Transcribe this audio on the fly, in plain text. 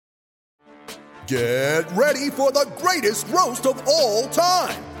Get ready for the greatest roast of all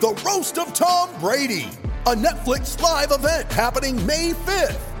time, the Roast of Tom Brady, a Netflix live event happening May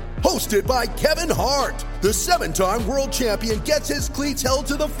 5th. Hosted by Kevin Hart, the 7-time world champion gets his cleats held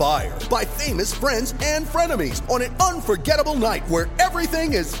to the fire by famous friends and frenemies on an unforgettable night where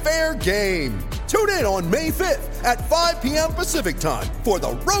everything is fair game. Tune in on May 5th at 5 p.m. Pacific time for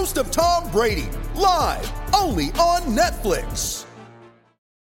the Roast of Tom Brady, live only on Netflix.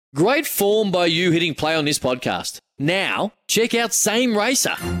 Great form by you hitting play on this podcast. Now, check out Same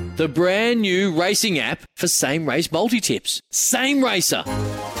Racer, the brand new racing app for same race multi-tips. Same Racer.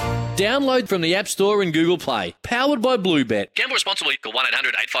 Download from the App Store and Google Play. Powered by Bluebet. Gamble responsibly. Call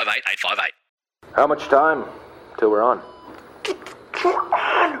 1-800-858-858. How much time till we're on? We're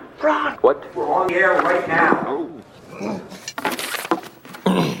on, Ron. What? We're on the air right now.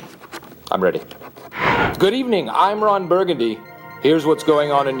 I'm ready. Good evening, I'm Ron Burgundy. Here's what's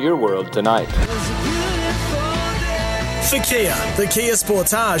going on in your world tonight. For Kia, the Kia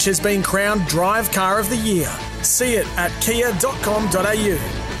Sportage has been crowned Drive Car of the Year. See it at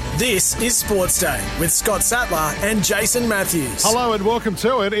kia.com.au. This is Sports Day with Scott Sattler and Jason Matthews. Hello and welcome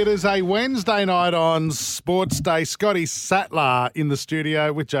to it. It is a Wednesday night on Sports Day. Scotty Sattler in the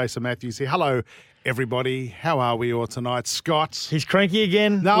studio with Jason Matthews here. Hello, everybody. How are we all tonight? Scott? He's cranky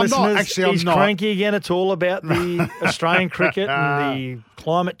again. No, listeners. I'm not. Actually, I'm He's not. cranky again. It's all about the Australian cricket and the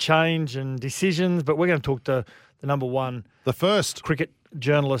climate change and decisions. But we're going to talk to the number one The first. cricket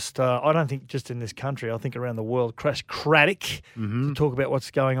journalist, I don't think just in this country, I think around the world, Crash Craddock, to talk about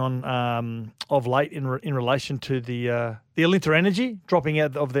what's going on of late in relation to the Alinta Energy dropping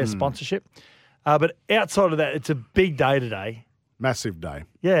out of their sponsorship. But outside of that, it's a big day today. Massive day.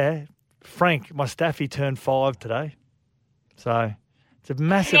 Yeah. Frank, my staffy, turned 5 today. So it's a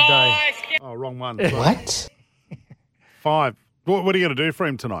massive day. Oh, wrong one. What? 5. What are you going to do for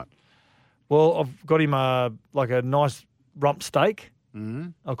him tonight? Well, I've got him a nice rump steak.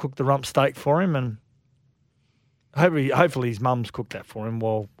 I'll cook the rump steak for him, and hopefully his mum's cooked that for him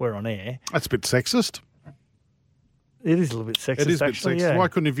while we're on air. That's a bit sexist. It is a little bit sexist, It is a bit actually. sexist. Yeah. Why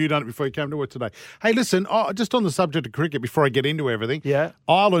couldn't have you done it before you came to work today? Hey, listen, just on the subject of cricket, before I get into everything, Yeah.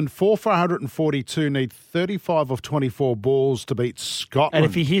 Ireland 4 for 142 need 35 of 24 balls to beat Scotland. And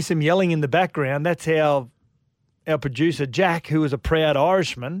if you hear some yelling in the background, that's our producer, Jack, who is a proud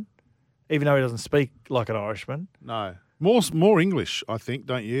Irishman, even though he doesn't speak like an Irishman. No. More English, I think,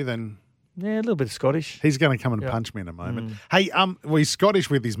 don't you, than... Yeah, a little bit Scottish. He's going to come and punch me in a moment. Hey, he's Scottish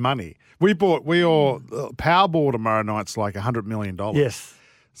with his money. Powerball tomorrow night's like $100 million. Yes.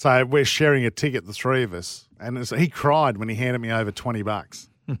 So we're sharing a ticket, the three of us. And he cried when he handed me over $20.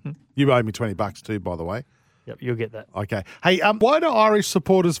 You owe me $20 too, by the way. Yep, you'll get that. Okay. Hey, why do Irish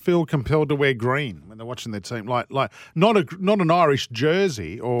supporters feel compelled to wear green when they're watching their team? Like not an Irish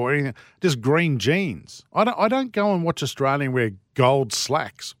jersey or anything, just green jeans. I don't go and watch Australian wear gold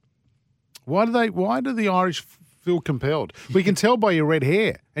slacks. Why do the Irish feel compelled? We can tell by your red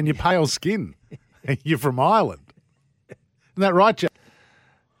hair and your pale skin. You're from Ireland. Isn't that right, Jack?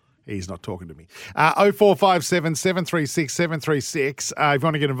 He's not talking to me. 0457 736 736. If you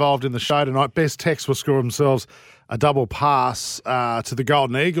want to get involved in the show tonight, best text will score themselves a double pass to the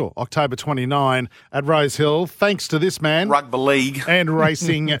Golden Eagle, October 29 at Rose Hill. Thanks to this man. Rugby League. And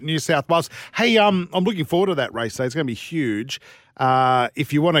Racing New South Wales. Hey, I'm looking forward to that race day. It's going to be huge.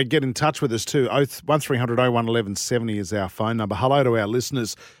 If you want to get in touch with us too, 1300 01 1170 is our phone number. Hello to our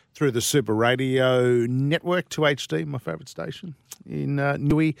listeners through the Super Radio Network, 2HD, my favourite station in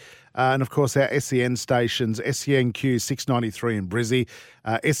Newey. And, of course, our SEN stations, SENQ 693 in Brizzy,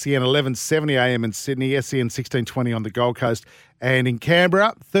 SEN 1170 AM in Sydney, SEN 1620 on the Gold Coast, and in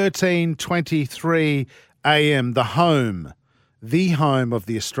Canberra, 1323 AM, the home of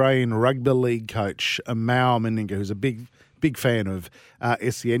the Australian Rugby League coach, Mao Meninga, who's a big fan of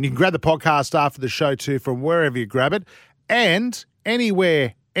SEN. You can grab the podcast after the show too from wherever you grab it, and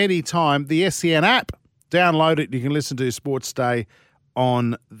anywhere, anytime, the SEN app. Download it. You can listen to Sports Day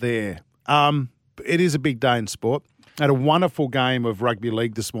on there. It is a big day in sport. Had a wonderful game of rugby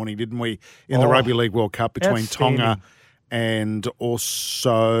league this morning, didn't we, in the Rugby League World Cup between Tonga and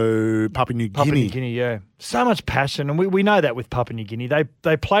also Papua New Guinea. Papua New Guinea, yeah. So much passion, and we know that with Papua New Guinea.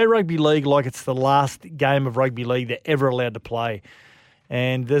 They play rugby league like it's the last game of rugby league they're ever allowed to play.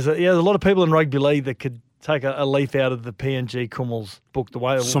 And there's a lot of people in rugby league that could take a leaf out of the PNG Kummel's book. The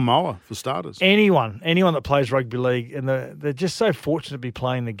way Samoa, for starters. Anyone that plays rugby league, and they're just so fortunate to be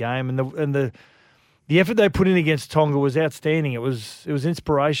playing the game, and the effort they put in against Tonga was outstanding. It was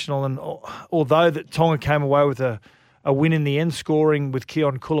inspirational, and although that Tonga came away with a win in the end, scoring with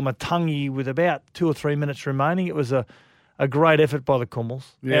Keon Kulamatangi with about 2 or 3 minutes remaining, it was a a great effort by the Kummels.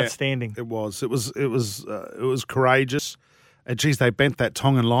 Yeah, Outstanding. It was courageous. And geez, they bent that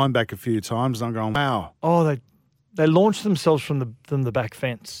Tongan line back a few times, and I'm going, wow. Oh, they launched themselves from the back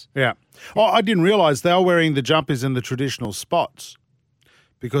fence. Yeah. Oh, I didn't realise they were wearing the jumpers in the traditional spots,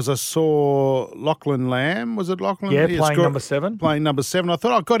 because I saw Lachlan Lamb. Was it Lachlan? Yeah, playing number 7. Playing number 7. I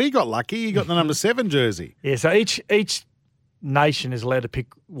thought, oh God, he got lucky. He got the number 7 jersey. Yeah. So each nation is allowed to pick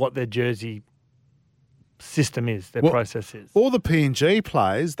what their jersey system is, their process is. All the PNG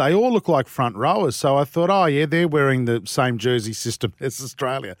players, they all look like front rowers. So I thought, oh yeah, they're wearing the same jersey system as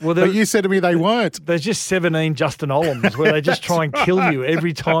Australia. Well, but you said to me they weren't. There's just 17 Justin Ollams where they just try and kill you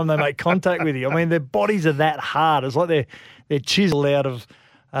every time they make contact with you. I mean, their bodies are that hard. It's like they're chiseled out of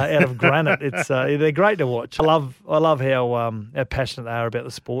granite. It's they're great to watch. I love how passionate they are about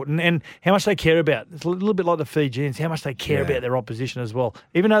the sport and how much they care about. It's a little bit like the Fijians, how much they care about their opposition as well.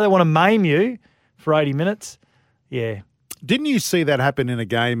 Even though they want to maim you for 80 minutes, yeah. Didn't you see that happen in a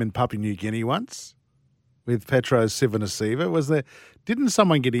game in Papua New Guinea once with Petro Sivanasiva? Didn't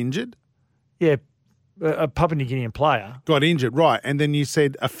someone get injured? Yeah, a Papua New Guinean player. Got injured, right. And then you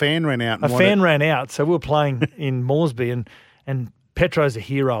said a fan ran out. Ran out. So we were playing in Moresby and Petro's a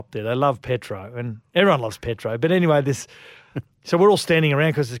hero up there. They love Petro and everyone loves Petro. But anyway, so we're all standing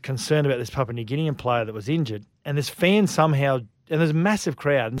around because there's concern about this Papua New Guinean player that was injured. And this fan somehow, and there's a massive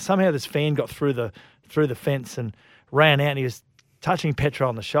crowd, and somehow this fan got through the fence and ran out, and he was touching Petro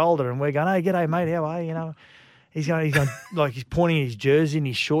on the shoulder, and we're going, "Hey, g'day, mate, how are you?" You know, he's going like he's pointing at his jersey and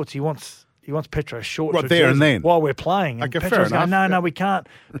his shorts. He wants Petro's shorts right there and then while we're playing. And okay, Petro's fair enough. going, no, we can't.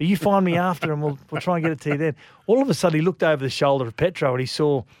 But you find me after, and we'll try and get it to you then. All of a sudden, he looked over the shoulder of Petro, and he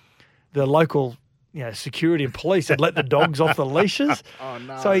saw the local, security and police had let the dogs off the leashes. Oh,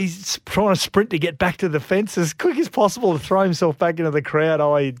 no. So he's trying to sprint to get back to the fence as quick as possible to throw himself back into the crowd.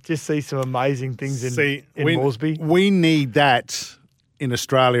 Oh, you just see some amazing things in Moresby. We need that in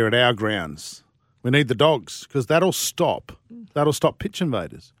Australia at our grounds. We need the dogs because that'll stop pitch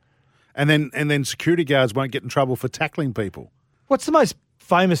invaders. And then security guards won't get in trouble for tackling people. What's the most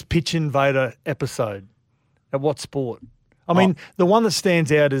famous pitch invader episode? At what sport? I mean, the one that stands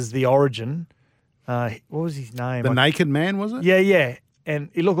out is the Origin. What was his name? The Naked Man, was it? Yeah. And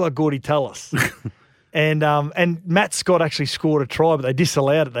he looked like Gordy Tallis. and Matt Scott actually scored a try, but they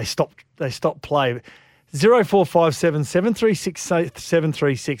disallowed it. They stopped play. 0457 736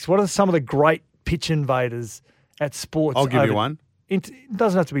 736. What are some of the great pitch invaders at sports? I'll give you one. It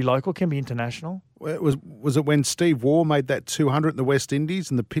doesn't have to be local. It can be international. Was it when Steve Waugh made that 200 in the West Indies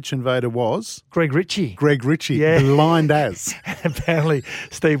and the pitch invader was? Greg Ritchie. Yeah. Blind as. Apparently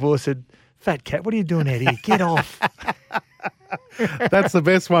Steve Waugh said, "Fat cat, what are you doing out here? Get off." That's the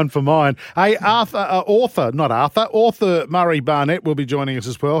best one for mine. Hey, author Murray Barnett will be joining us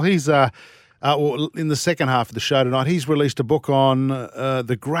as well. He's in the second half of the show tonight. He's released a book on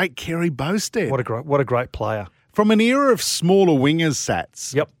the great Kerry Boustead. What a great player. From an era of smaller wingers,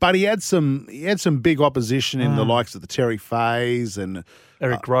 Sats. Yep. But he had some big opposition in the likes of the Terry Fays and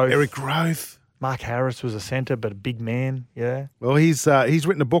Eric Groth. Mark Harris was a centre, but a big man. Yeah. Well, he's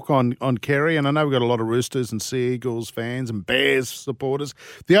written a book on Kerry, and I know we've got a lot of Roosters and Sea Eagles fans and Bears supporters.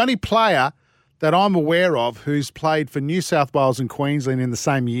 The only player that I'm aware of who's played for New South Wales and Queensland in the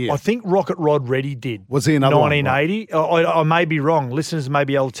same year. I think Rocket Rod Reddy did. Was he another 1980? one? Right? I may be wrong. Listeners may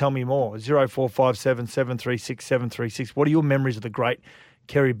be able to tell me more. 0457 736 736. What are your memories of the great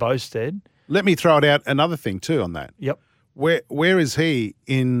Kerry Boustead? Let me throw it out another thing too on that. Yep. Where is he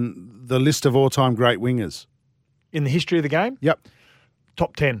in the list of all-time great wingers? In the history of the game? Yep.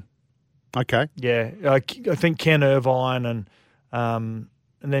 Top 10. Okay. Yeah. I think Ken Irvine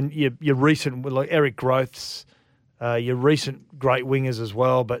and then your recent, like Eric Groth's, your recent great wingers as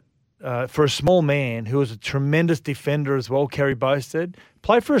well. But for a small man who was a tremendous defender as well, Kerry Boustead,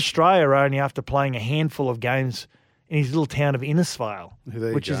 played for Australia only after playing a handful of games in his little town of Innisfail,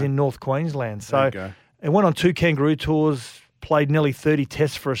 which is in North Queensland. So he went on 2 kangaroo tours, played nearly 30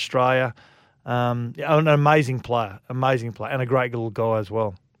 tests for Australia. An amazing player, and a great little guy as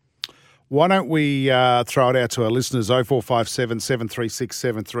well. Why don't we throw it out to our listeners, 0457 736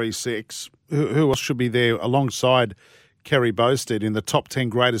 736. Who else should be there alongside Kerry Boustead in the top 10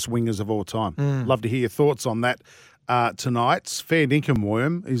 greatest wingers of all time? Love to hear your thoughts on that tonight's Fair Dinkum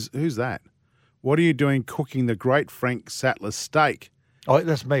Worm. Who's that? What are you doing cooking the great Frank Sattler steak? Oh,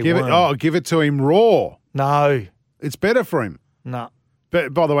 that's me. Give it to him raw. No. It's better for him. No.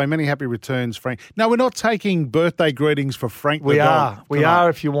 But by the way, many happy returns, Frank. No, we're not taking birthday greetings for Frank. We are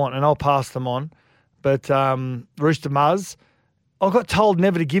if you want, and I'll pass them on. But Rooster Muzz, I got told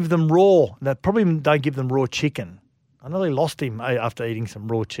never to give them raw. They probably don't give them raw chicken. I nearly lost him after eating some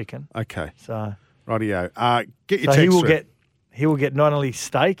raw chicken. Okay. So Rightio. Get your So text he will get not only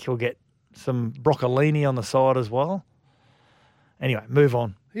steak, he'll get some broccolini on the side as well. Anyway, move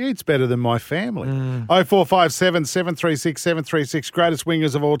on. He eats better than my family. 0457 736 736. Greatest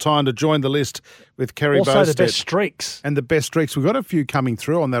wingers of all time to join the list with Kerry Also Bowstead. the best streaks. And the best streaks. We've got a few coming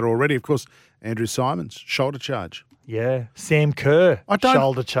through on that already. Of course, Andrew Simons, shoulder charge. Yeah. Sam Kerr,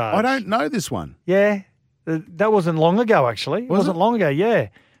 shoulder charge. I don't know this one. Yeah. That wasn't long ago, actually. It wasn't long ago, yeah.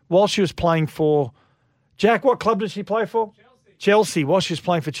 While she was playing for... Jack, what club did she play for? Chelsea. While she was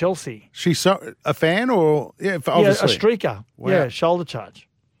playing for Chelsea. She's a fan or... Yeah, obviously. Yeah, a streaker. Wow. Yeah, shoulder charge.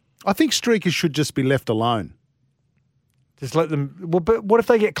 I think streakers should just be left alone. Just let them... Well, but what if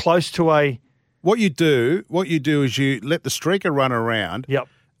they get close to a... What you do is you let the streaker run around. Yep.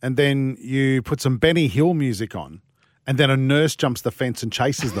 And then you put some Benny Hill music on, and then a nurse jumps the fence and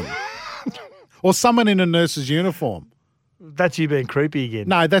chases them. Or someone in a nurse's uniform. That's you being creepy again.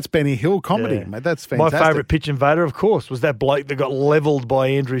 No, that's Benny Hill comedy, Yeah. mate. That's fantastic. My favourite pitch invader, of course, was that bloke that got levelled by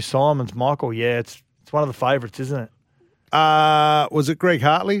Andrew Simons. Michael, yeah, it's one of the favourites, isn't it? Was it Greg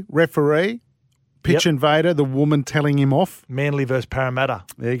Hartley, referee? Pitch invader, the woman telling him off. Manly versus Parramatta.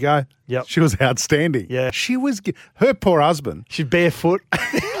 There you go. Yep. She was outstanding. Yeah. She was, her poor husband. She's barefoot.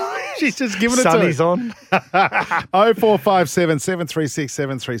 She's just giving it Sunny's to on. 0457 736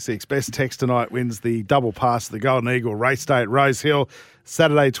 736. Best text tonight wins the double pass to the Golden Eagle race day at Rose Hill,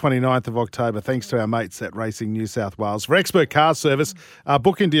 Saturday 29th of October, thanks to our mates at Racing New South Wales. For expert car service,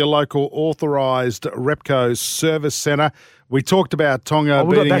 book into your local authorised Repco service centre. We talked about Tonga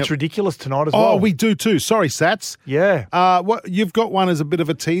We've got beating... That's Ridiculous tonight as well. Oh, we do too. Sorry, Sats. Yeah. What you've got one as a bit of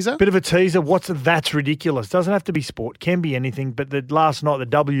a teaser? Bit of a teaser. What's That's Ridiculous? Doesn't have to be sport. Can be anything. But last night, the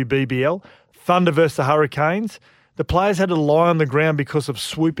WBBL, Thunder versus the Hurricanes, the players had to lie on the ground because of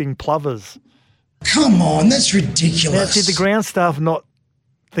swooping plovers. Come on, that's Now, ridiculous. did the ground staff not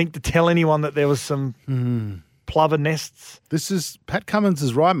think to tell anyone that there was some plover nests? This is... Pat Cummins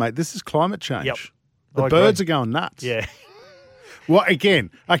is right, mate. This is climate change. Yep. The I birds agree. are going nuts. Yeah. Well,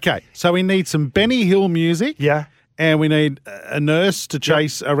 again, okay, so we need some Benny Hill music. Yeah. And we need a nurse to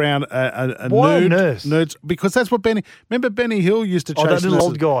chase around a Why a nude. nurse? Nudes, because that's what Benny... Remember Benny Hill used to chase Oh, that little nurses?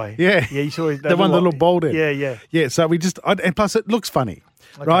 old guy. Yeah. Yeah, you saw the one, the little bald head. Yeah, yeah. Yeah, so we just... And plus it looks funny,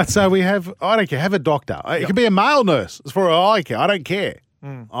 right? So we have... I don't care, have a doctor. It could be a male nurse. As far as I care. I don't care.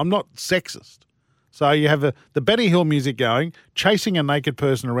 I'm not sexist. So you have the Benny Hill music going, chasing a naked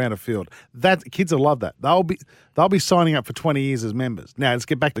person around a field. Kids will love that. They'll be signing up for 20 years as members. Now let's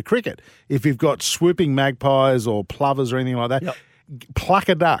get back to cricket. If you've got swooping magpies or plovers or anything like that, pluck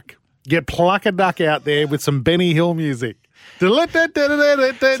a duck. Get Pluck a Duck out there with some Benny Hill music. See,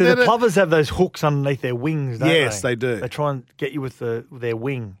 the plovers have those hooks underneath their wings, don't they? Yes, they do. They try and get you with their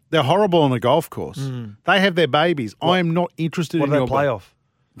wing. They're horrible on a golf course. They have their babies. I am not interested What in do your they play off?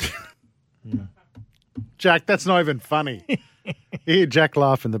 Jack, that's not even funny. Hear Jack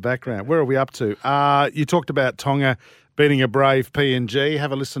laugh in the background. Where are we up to? You talked about Tonga beating a brave PNG.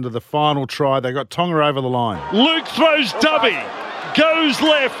 Have a listen to the final try. They got Tonga over the line. Luke throws dummy, goes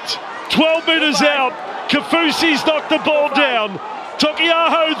left, 12 metres out. Kafusi's knocked the ball down.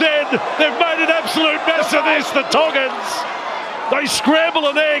 Tokiaho then, they've made an absolute mess of this, the Tongans. They scramble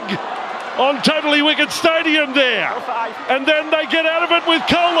an egg on Totally Wicked Stadium there. And then they get out of it with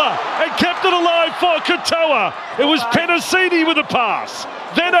Kola and kept it alive for Katoa. It was Penasini with a pass.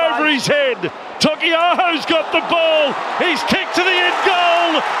 Then over his head, Tokiaho's got the ball. He's kicked to the end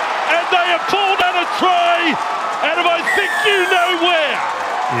goal. And they have pulled out a try out of I think you know where.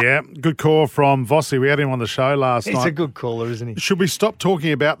 Yeah, good call from Vossi. We had him on the show last night. He's a good caller, isn't he? Should we stop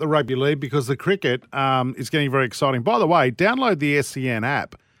talking about the rugby league because the cricket is getting very exciting? By the way, download the SEN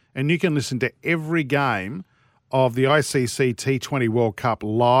app and you can listen to every game of the ICC T20 World Cup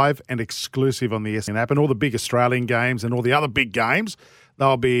live and exclusive on the SEN app, and all the big Australian games and all the other big games,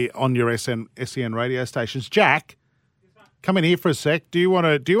 they'll be on your SEN radio stations. Jack, come in here for a sec. Do you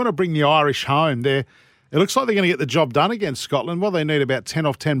want to bring the Irish home? It looks like they're going to get the job done against Scotland. Well, they need about 10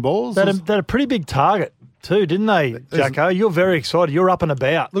 off 10 balls. They had a pretty big target too, didn't they, Jacko? You're very excited. You're up and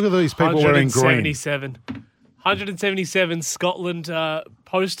about. Look at these people wearing green. 177 Scotland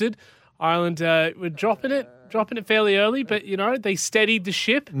posted. Ireland were dropping it fairly early, but, they steadied the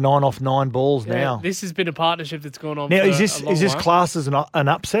ship. 9 off 9 balls Yeah, now. This has been a partnership that's gone on Now, for is this a long while. classed as an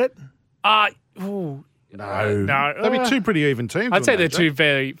upset? No. They'd be two pretty even teams. I'd say they're wouldn't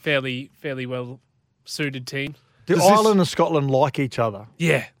they, two fairly well-suited teams. Do Ireland and Scotland like each other?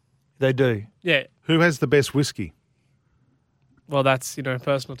 Yeah. They do. Yeah. Who has the best whiskey? Well, that's,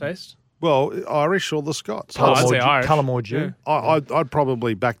 personal taste. Well, Irish or the Scots? I'd say Irish. Cullimore Dew. I'd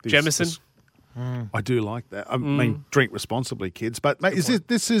probably back this. Jameson. I do like that. I mean, drink responsibly, kids. But mate,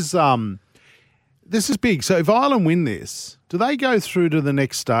 this is this is big. So if Ireland win this, do they go through to the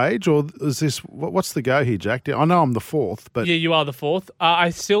next stage, or is this what's the go here, Jack? I know I'm the fourth, but yeah, you are the fourth.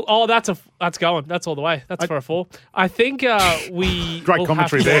 That's going. That's all the way. That's for a 4. I think we great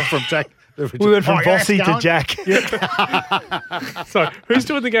commentary there from Jack. We went from Bossy to Jack. So who's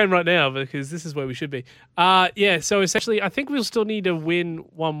doing the game right now? Because this is where we should be. So essentially, I think we'll still need to win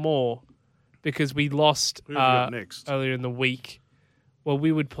one more because we lost earlier in the week. Well,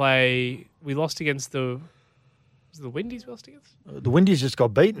 we lost against the Windies we lost against? The Windies just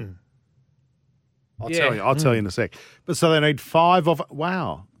got beaten. I'll tell you in a sec. But so they need 5 of...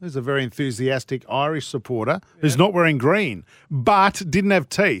 Wow. There's a very enthusiastic Irish supporter who's not wearing green, but didn't have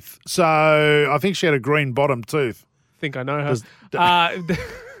teeth. So I think she had a green bottom tooth. I think I know her.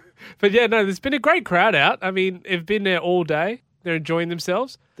 But yeah, no, there's been a great crowd out. I mean, they've been there all day. They're enjoying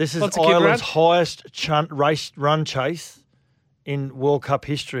themselves. This is Ireland's highest race run chase in World Cup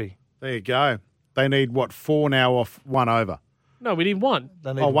history. There you go. They need, 4 now off 1 over? No, we need 1.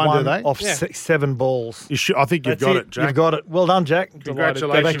 They need 1 do they? Off 7 balls. I think you've got it, Jack. You've got it. Well done, Jack.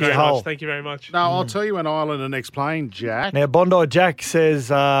 Congratulations. Thank you very much. No, I'll tell you when Ireland are next playing, Jack. Now, Bondi Jack says,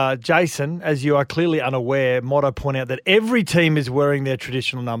 Jason, as you are clearly unaware, might I point out that every team is wearing their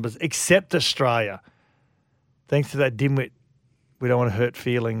traditional numbers except Australia. Thanks to that dimwit, we don't want to hurt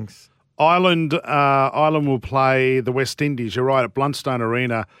feelings. Ireland will play the West Indies, you're right, at Blundstone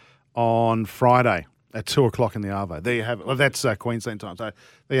Arena on Friday at 2:00 in the Arvo. There you have it. Well, that's Queensland time. So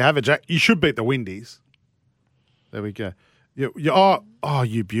there you have it, Jack. You should beat the Windies. There we go.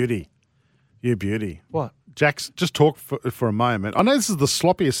 You beauty. You beauty. What? Jack's, just talk for a moment. I know this is the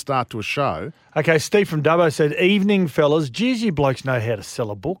sloppiest start to a show. Okay, Steve from Dubbo said, evening, fellas. Geez, you blokes know how to sell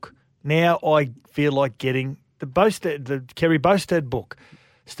a book. Now I feel like getting the Kerry Bostad book.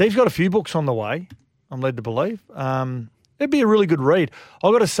 Steve's got a few books on the way, I'm led to believe. It'd be a really good read.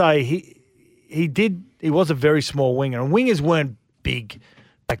 I've got to say, he was a very small winger, and wingers weren't big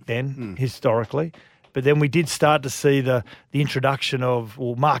back then, historically. But then we did start to see the introduction of,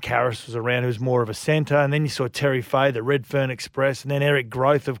 Mark Harris was around, who was more of a centre, and then you saw Terry Fay, the Redfern Express, and then Eric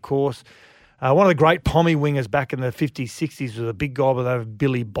Groth, of course. One of the great Pommy wingers back in the 50s, 60s was a big guy by the name of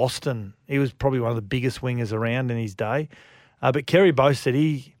Billy Boston. He was probably one of the biggest wingers around in his day. But Kerry boasted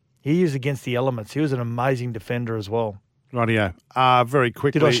he is against the elements. He was an amazing defender as well. Rightio. Very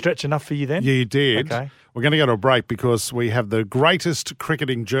quickly. Did I stretch enough for you then? Yeah, you did. Okay. We're going to go to a break because we have the greatest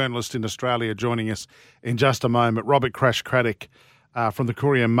cricketing journalist in Australia joining us in just a moment, Robert Crash Craddock from the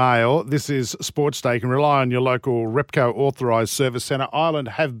Courier Mail. This is Sports Day. You can rely on your local Repco authorised service centre. Ireland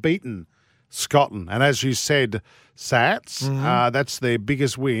have beaten Scotland. And as you said, Sats, that's their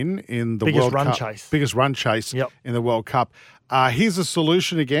biggest win in the World Cup. Biggest run chase in the World Cup. Here's a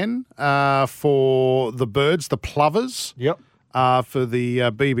solution again for the birds, the plovers. Yep. For the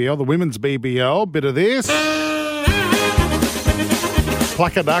BBL, the women's BBL. Bit of this.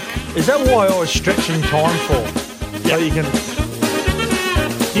 Pluck a duck. Is that why I was stretching time for? So you can...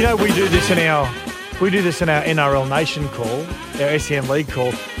 You know, we do this in our NRL Nation call, our SEN League call.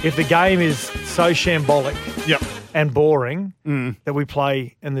 If the game is so shambolic and boring that we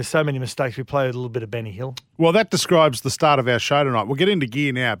play, and there's so many mistakes, we play a little bit of Benny Hill. Well, that describes the start of our show tonight. We'll get into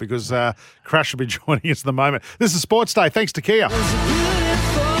gear now because Crash will be joining us in the moment. This is Sports Day, thanks to Kia.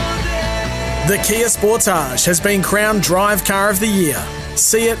 The Kia Sportage has been crowned Drive Car of the Year.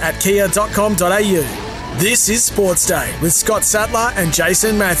 See it at kia.com.au. This is Sports Day with Scott Sattler and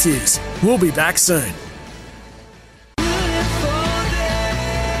Jason Matthews. We'll be back soon.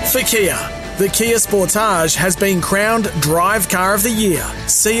 For Kia, the Kia Sportage has been crowned Drive Car of the Year.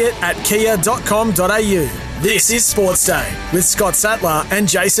 See it at kia.com.au. This is Sports Day with Scott Sattler and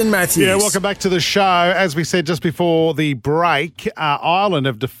Jason Matthews. Yeah, welcome back to the show. As we said just before the break, Ireland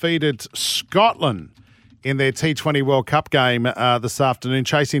have defeated Scotland in their T20 World Cup game this afternoon,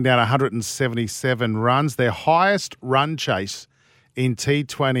 chasing down 177 runs, their highest run chase in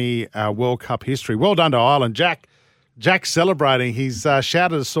T20 World Cup history. Well done to Ireland. Jack's celebrating. He's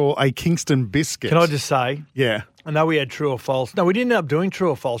shouted us all a Kingston biscuit. Can I just say? Yeah. I know we had true or false. No, we didn't end up doing true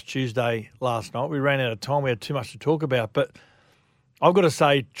or false Tuesday last night. We ran out of time. We had too much to talk about. But I've got to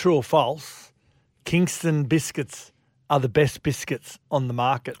say, true or false, Kingston biscuits are the best biscuits on the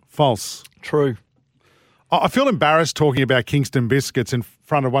market. False. True. I feel embarrassed talking about Kingston biscuits in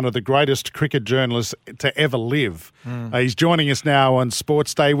front of one of the greatest cricket journalists to ever live. He's joining us now on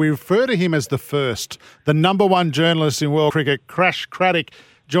Sports Day. We refer to him as the number one journalist in world cricket, Crash Craddock,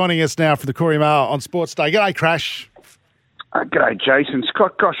 joining us now from the Courier Mail on Sports Day. G'day, Crash. G'day, Jason.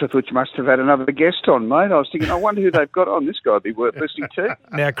 Scott, gosh, I thought you must have had another guest on, mate. I was thinking, I wonder who they've got on. This guy would be worth listening to.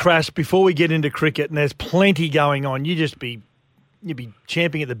 Now, Crash, before we get into cricket, and there's plenty going on, you just be you'd be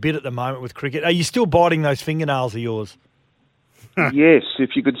champing at the bit at the moment with cricket. Are you still biting those fingernails of yours? Yes,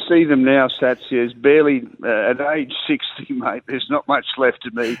 if you could see them now, Sats, there's barely, at age 60, mate, there's not much left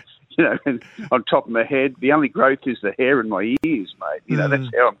of me, on top of my head. The only growth is the hair in my ears, mate. That's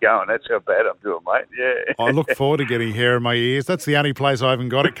how I'm going. That's how bad I'm doing, mate. Yeah. I look forward to getting hair in my ears. That's the only place I haven't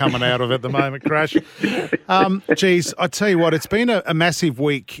got it coming out of at the moment, Crash. Geez, I tell you what, it's been a massive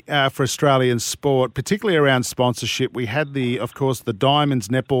week for Australian sport, particularly around sponsorship. We had, of course, the Diamonds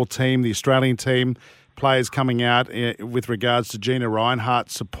netball team, the Australian team, players coming out with regards to Gina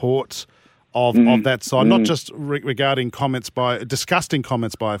Rinehart's support of that side, not just regarding disgusting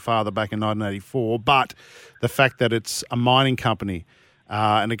comments by her father back in 1984, but the fact that it's a mining company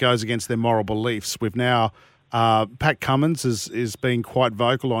and it goes against their moral beliefs. We've now, Pat Cummins is being quite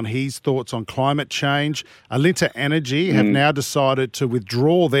vocal on his thoughts on climate change. Alinta Energy have now decided to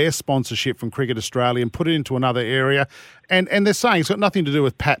withdraw their sponsorship from Cricket Australia and put it into another area. And they're saying it's got nothing to do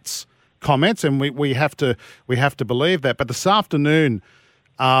with Pat's comments, and we have to believe that. But this afternoon,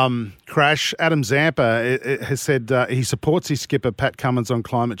 Crash, Adam Zampa has said he supports his skipper Pat Cummins on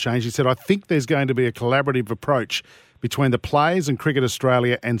climate change. He said, I think there's going to be a collaborative approach between the players and Cricket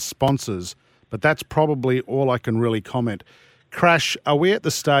Australia and sponsors, but that's probably all I can really comment. Crash, are we at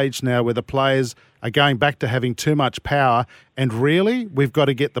the stage now where the players are going back to having too much power, and really we've got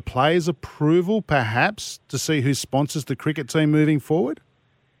to get the players' approval perhaps to see who sponsors the cricket team moving forward?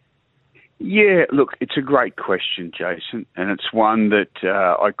 Yeah, look, it's a great question, Jason, and it's one that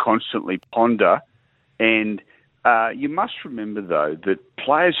I constantly ponder. And you must remember, though, that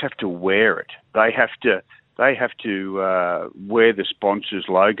players have to wear it. They have to wear the sponsors'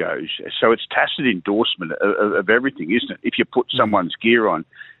 logos. So it's tacit endorsement of everything, isn't it? If you put someone's gear on,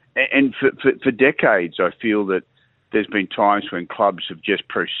 and for decades, I feel that there's been times when clubs have just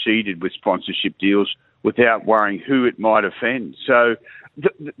proceeded with sponsorship deals without worrying who it might offend. So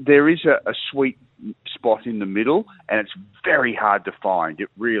there is a sweet spot in the middle, and it's very hard to find. It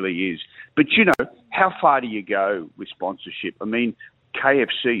really is. But, how far do you go with sponsorship? I mean,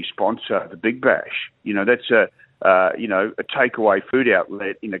 KFC sponsor the Big Bash. That's a takeaway food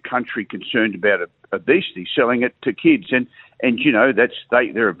outlet in a country concerned about obesity, selling it to kids. And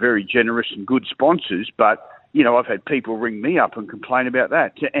they're very generous and good sponsors, but I've had people ring me up and complain about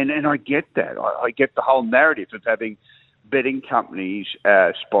that. And I get that. I get the whole narrative of having betting companies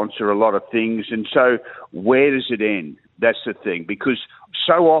sponsor a lot of things. And so where does it end? That's the thing. Because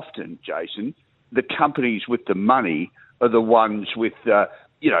so often, Jason, the companies with the money are the ones with,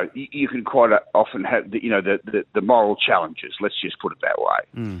 you can quite often have, the moral challenges. Let's just put it that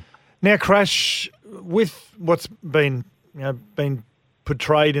way. Now, Crash, with what's been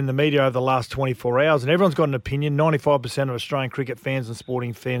portrayed in the media over the last 24 hours, and everyone's got an opinion. 95% of Australian cricket fans and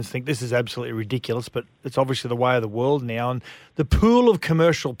sporting fans think this is absolutely ridiculous, but it's obviously the way of the world now. And the pool of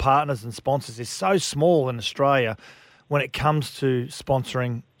commercial partners and sponsors is so small in Australia when it comes to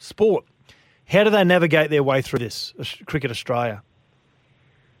sponsoring sport. How do they navigate their way through this, Cricket Australia?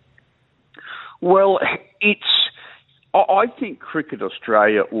 Well, I think Cricket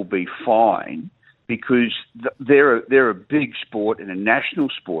Australia will be fine, because they're a big sport and a national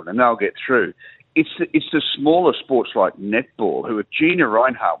sport, and they'll get through. It's the smaller sports like netball, who, if Gina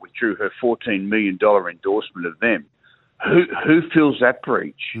Rinehart withdrew her $14 million endorsement of them, who fills that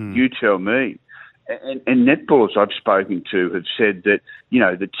breach? You tell me. And netballers I've spoken to have said that,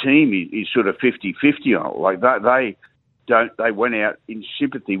 the team is sort of 50-50 on it. Like they went out in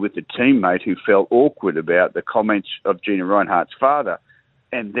sympathy with the teammate who felt awkward about the comments of Gina Rinehart's father.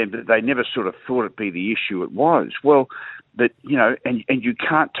 And then they never sort of thought it'd be the issue it was. Well, but, and you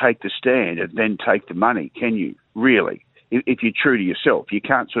can't take the stand and then take the money, can you, really? If you're true to yourself, you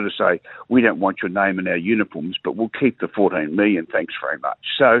can't sort of say, we don't want your name in our uniforms, but we'll keep the $14 million, thanks very much.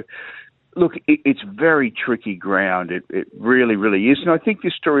 So, look, it's very tricky ground. It really, really is. And I think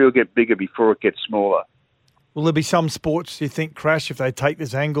this story will get bigger before it gets smaller. Will there be some sports, you think, Crash, if they take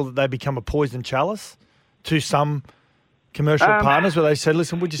this angle, that they become a poison chalice to some commercial partners, where they say,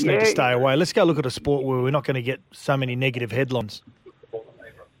 listen, we just need to stay away. Let's go look at a sport where we're not going to get so many negative headlines.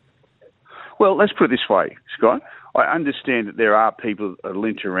 Well, let's put it this way, Scott. I understand that there are people at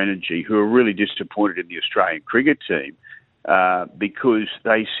Alinta Energy who are really disappointed in the Australian cricket team because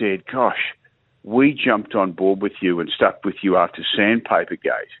they said, gosh, we jumped on board with you and stuck with you after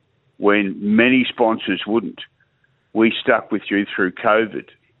Sandpapergate when many sponsors wouldn't. We stuck with you through COVID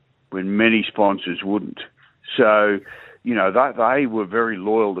when many sponsors wouldn't. So, they were very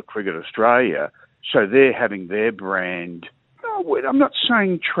loyal to Cricket Australia, so they're having their brand, I'm not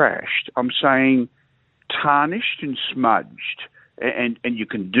saying trashed, I'm saying tarnished and smudged. And you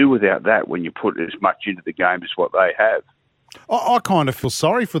can do without that when you put as much into the game as what they have. I kind of feel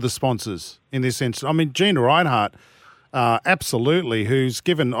sorry for the sponsors in this sense. I mean, Gina Reinhart, absolutely, who's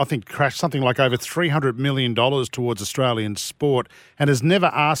given, I think, Crash something like over $300 million towards Australian sport and has never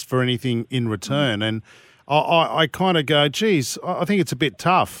asked for anything in return. And I kind of go, geez, I think it's a bit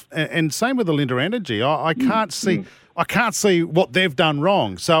tough. And same with Alinta Energy. I can't see. I can't see what they've done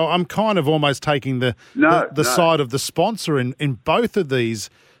wrong. So I'm kind of almost taking the side of the sponsor in both of these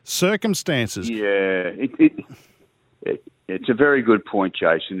circumstances. Yeah, it's a very good point,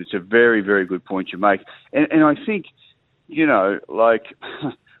 Jason. It's a very, very good point you make. And I think, you know, like,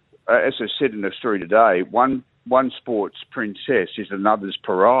 as I said in the story today, one sport's princess is another's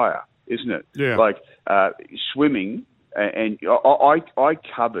pariah, isn't it? Yeah. Like swimming, and I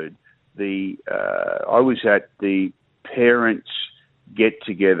covered I was at the parents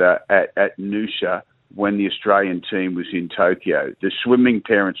get-together at Noosa when the Australian team was in Tokyo. The swimming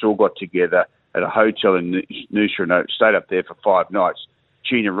parents all got together at a hotel in Noosa and stayed up there for 5 nights.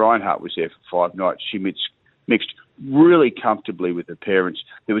 Gina Reinhart was there for 5 nights. She mixed really comfortably with the parents.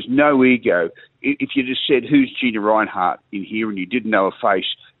 There was no ego. If you just said, who's Gina Reinhart in here, and you didn't know her face,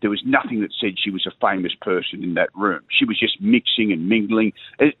 there was nothing that said she was a famous person in that room. She was just mixing and mingling,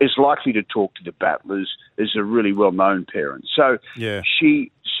 as likely to talk to the battlers as a really well-known parent. So yeah.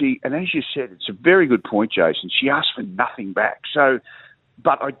 she, and as you said, it's a very good point, Jason. She asked for nothing back. So,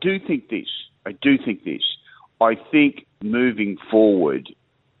 but I do think this. I think moving forward,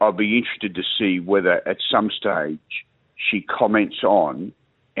 I'll be interested to see whether at some stage she comments on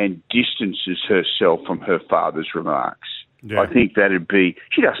and distances herself from her father's remarks. Yeah. I think that'd be,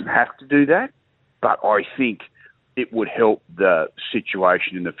 she doesn't have to do that, but I think it would help the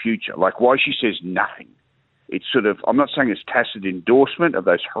situation in the future. Like why she says nothing. It's sort of, I'm not saying it's tacit endorsement of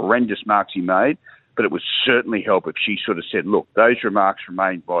those horrendous marks he made, but it would certainly help if she sort of said, look, those remarks were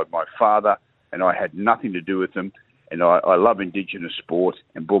made by my father and I had nothing to do with them. And I love Indigenous sport,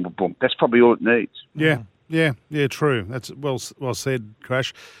 and boom, boom, boom. That's probably all it needs. Yeah, true. That's well said,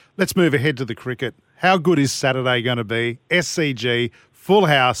 Crash. Let's move ahead to the cricket. How good is Saturday going to be? SCG, full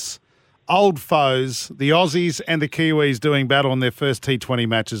house, old foes, the Aussies and the Kiwis doing battle in their first T20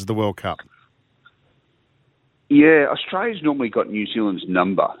 matches of the World Cup. Yeah, Australia's normally got New Zealand's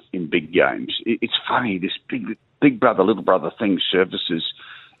number in big games. It's funny, this big brother, little brother thing surfaces.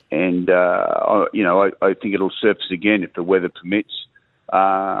 And, I think it'll surface again if the weather permits.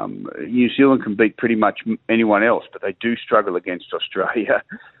 New Zealand can beat pretty much anyone else, but they do struggle against Australia.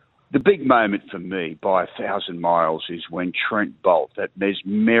 The big moment for me, by 1,000 miles, is when Trent Boult, that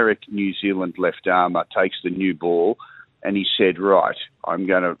mesmeric New Zealand left armour, takes the new ball and he said, right, I'm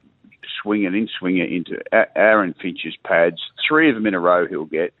going to swing it into Aaron Finch's pads. 3 of them in a row he'll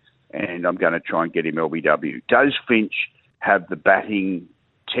get, and I'm going to try and get him LBW. Does Finch have the batting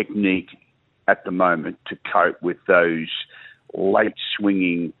technique at the moment to cope with those late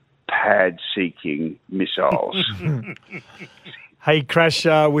swinging, pad seeking missiles? Hey, Crash,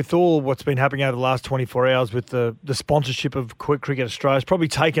 with all what's been happening over the last 24 hours with the sponsorship of Cricket Australia, it's probably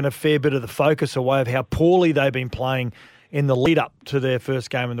taken a fair bit of the focus away of how poorly they've been playing in the lead up to their first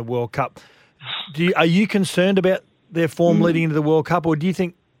game in the World Cup. Are you concerned about their form leading into the World Cup, or do you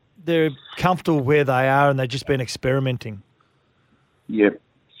think they're comfortable where they are and they've just been experimenting? Yeah,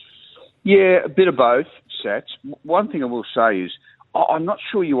 a bit of both, Sats. One thing I will say is I'm not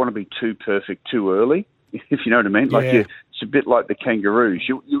sure you want to be too perfect too early, if you know what I mean. Like it's a bit like the Kangaroos.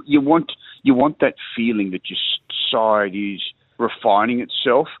 You want that feeling that your side is refining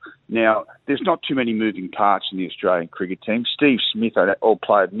itself. Now, there's not too many moving parts in the Australian cricket team. Steve Smith will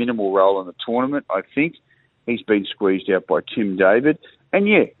play a minimal role in the tournament, I think. He's been squeezed out by Tim David. And,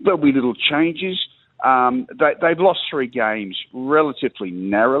 yeah, there'll be little changes. They've lost 3 games relatively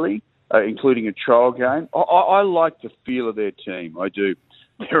narrowly, including a trial game. I like the feel of their team. I do.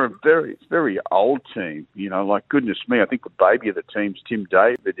 They're a very, very old team. You know, like, goodness me, I think the baby of the team's Tim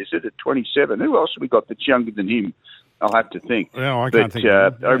David. Is it at 27? Who else have we got that's younger than him? I'll have to think. No, I can't think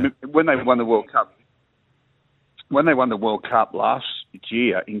of it. I remember when they won the World Cup, last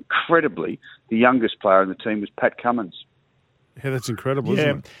year, incredibly, the youngest player in the team was Pat Cummins. Yeah, that's incredible,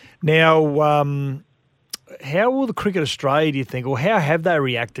 isn't it? Now, how will the Cricket Australia, do you think, or how have they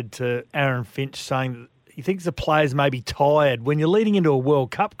reacted to Aaron Finch saying that he thinks the players may be tired when you're leading into a World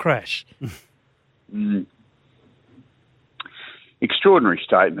Cup, Crash? Extraordinary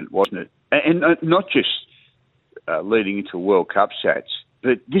statement, wasn't it? And not just leading into a World Cup, Sats,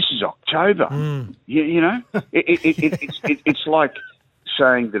 but this is October. You know, it's like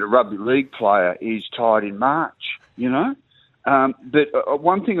saying that a rugby league player is tired in March. You know, But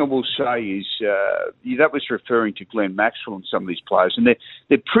one thing I will say is that was referring to Glenn Maxwell and some of these players, and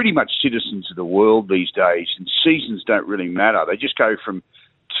they're pretty much citizens of the world these days, and seasons don't really matter. They just go from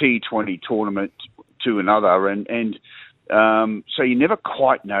T20 tournament to another, and so you never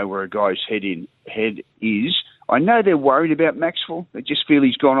quite know where a guy's head is. I know they're worried about Maxwell. They just feel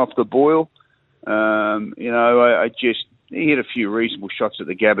he's gone off the boil. He hit a few reasonable shots at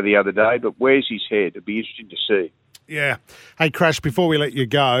the Gabba the other day, but where's his head? It'd be interesting to see. Yeah. Hey, Crash, before we let you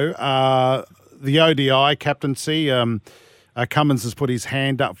go, the ODI captaincy, Cummins has put his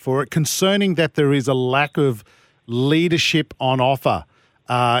hand up for it, concerning that there is a lack of leadership on offer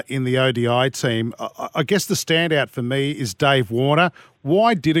in the ODI team. I guess the standout for me is Dave Warner.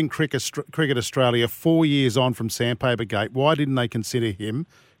 Why didn't Cricket Australia, 4 years on from Sandpaper Gate, why didn't they consider him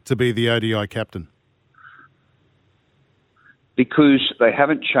to be the ODI captain? Because they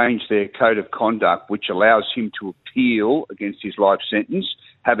haven't changed their code of conduct, which allows him to appeal against his life sentence,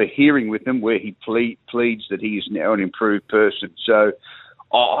 have a hearing with him where he pleads that he is now an improved person. So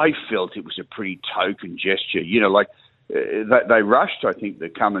I felt it was a pretty token gesture. They rushed, I think, the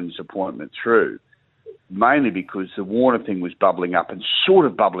Cummins appointment through, mainly because the Warner thing was bubbling up and sort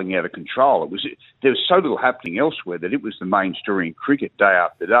of bubbling out of control. There was so little happening elsewhere that it was the main story in cricket day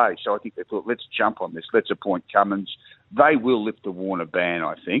after day. So I think they thought, let's jump on this, let's appoint Cummins. They will lift the Warner ban,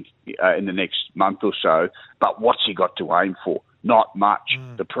 I think, in the next month or so. But what's he got to aim for? Not much.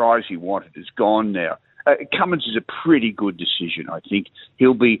 The prize he wanted is gone now. Cummins is a pretty good decision, I think.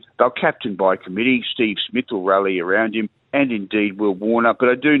 They'll captain by committee. Steve Smith will rally around him, and indeed Will Warner. But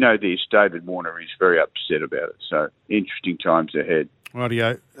I do know this, David Warner is very upset about it. So interesting times ahead.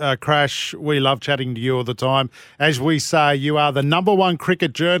 Rightio. Crash, we love chatting to you all the time. As we say, you are the number one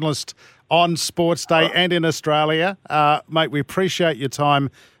cricket journalist on Sports Day and in Australia. Mate, we appreciate your time,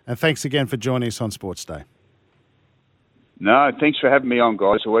 and thanks again for joining us on Sports Day. No, thanks for having me on,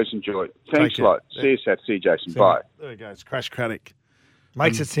 guys. Always enjoy it. Thanks a lot. See you, Sat. See you, Jason. Bye. There he goes. Crash Craddock.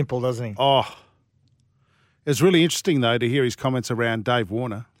 Makes it simple, doesn't he? Oh, it's really interesting, though, to hear his comments around Dave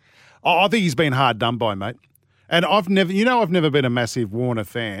Warner. I think he's been hard done by, mate. And I've never been a massive Warner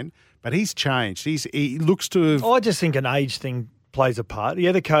fan, but he's changed. He looks to have... I just think an age thing plays a part.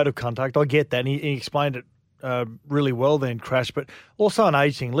 Yeah, the code of conduct, I get that, and he explained it really well then, Crash, but also an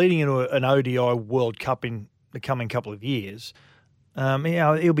age thing, leading into an ODI World Cup in the coming couple of years.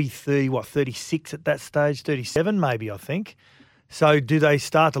 He'll be 36 at that stage, 37 maybe, I think. So do they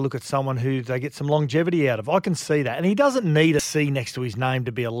start to look at someone who they get some longevity out of? I can see that. And he doesn't need a C next to his name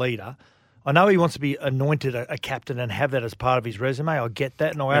to be a leader. I know he wants to be anointed a captain and have that as part of his resume. I get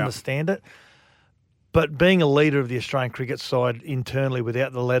that and I understand it. But being a leader of the Australian cricket side internally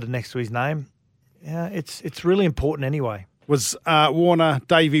without the letter next to his name, it's really important anyway. Was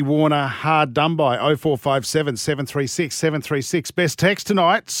Davey Warner hard done by? 0457 736 736. Best text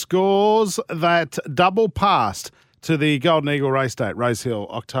tonight, scores that double passed to the Golden Eagle race date, Rosehill,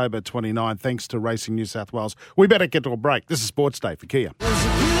 October 29. Thanks to Racing New South Wales. We better get to a break. This is Sports Day for Kia.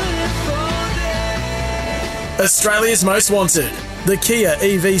 Australia's most wanted, the Kia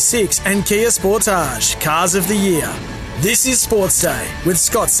EV6 and Kia Sportage, cars of the year. This is Sports Day with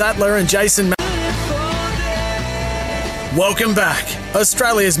Scott Sattler and Jason. Welcome back.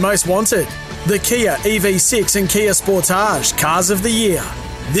 Australia's most wanted, the Kia EV6 and Kia Sportage, cars of the year.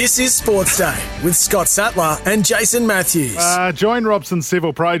 This is Sports Day with Scott Sattler and Jason Matthews. Join Robson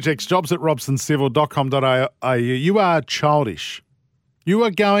Civil Projects, jobs at robsoncivil.com.au. You are childish. You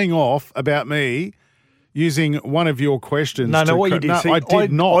are going off about me using one of your questions. No, what you did. No, I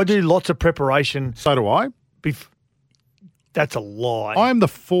did not. I do lots of preparation. So do I. That's a lie. I am the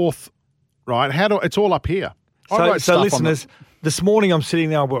fourth, right? It's all up here. So listeners, this morning I'm sitting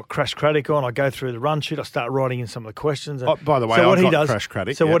there, I've got Crash Craddock on, I go through the run sheet, I start writing in some of the questions. By the way, I've got Crash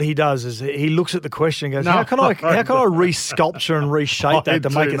Craddock. So what he does is he looks at the question and goes, how can I re-sculpture and reshape that to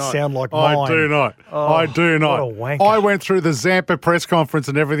make it sound like mine? I do not. I do not. What a wanker. I went through the Zampa press conference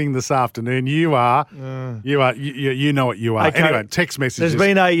and everything this afternoon. You know what you are. Okay. Anyway, text messages. There's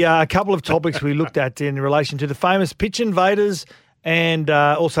been a couple of topics we looked at in relation to the famous pitch invaders and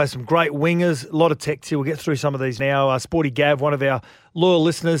also some great wingers. A lot of text here. We'll get through some of these now. Sporty Gav, one of our loyal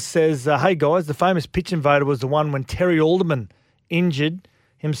listeners, says, hey, guys, the famous pitch invader was the one when Terry Alderman injured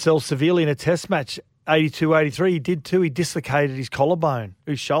himself severely in a test match, 82-83. He did too. He dislocated his collarbone,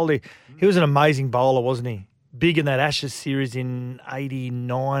 his shoulder. He was an amazing bowler, wasn't he? Big in that Ashes series in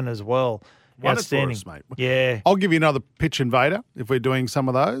 89 as well. Outstanding. For us, mate. Yeah. I'll give you another pitch invader if we're doing some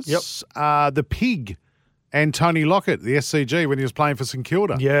of those. Yep. The Pig. And Tony Lockett, the SCG, when he was playing for St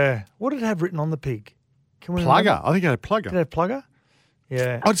Kilda. Yeah. What did it have written on the Pig? Plugger. I think it had Plugger. Did it have Plugger?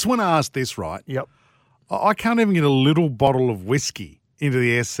 Yeah. I just want to ask this, right? Yep. I can't even get a little bottle of whiskey into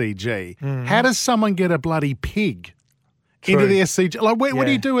the SCG. How does someone get a bloody pig into the SCG? Like, what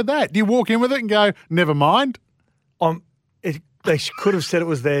do you do with that? Do you walk in with it and go, never mind? They could have said it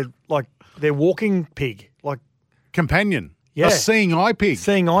was their walking pig, like companion. Yeah, a seeing eye pig.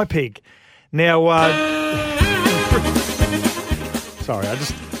 Seeing eye pig. Now, sorry,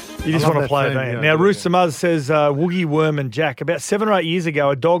 you just want to play it, don't you? Now, Rooster Muzz says, Woogie, Worm and Jack. About 7 or 8 years ago,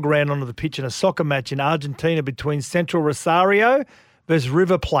 a dog ran onto the pitch in a soccer match in Argentina between Central Rosario versus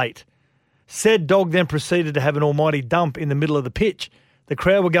River Plate. Said dog then proceeded to have an almighty dump in the middle of the pitch. The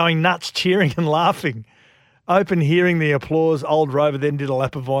crowd were going nuts, cheering and laughing. Open hearing the applause, old Rover then did a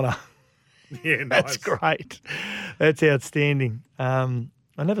lap of honour. Yeah, nice. That's great. That's outstanding. I've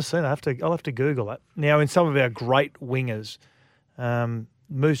never seen it. I'll have to Google that. Now, in some of our great wingers,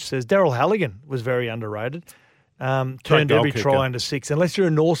 Moose says Daryl Halligan was very underrated. Turned every try into 6. Unless you're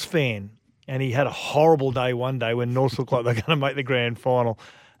a Norse fan, and he had a horrible day one day when Norse looked like they're going to make the grand final.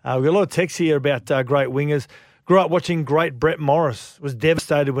 We've got a lot of texts here about great wingers. Grew up watching great Brett Morris. Was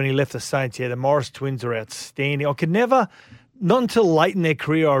devastated when he left the Saints. Yeah, the Morris twins are outstanding. I could never, not until late in their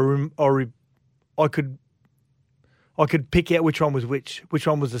career, I could pick out which one was which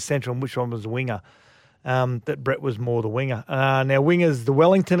one was the centre and which one was the winger. That Brett was more the winger. Now, wingers, the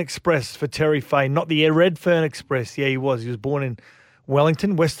Wellington Express for Terry Fay, not the Redfern Express. Yeah, he was. He was born in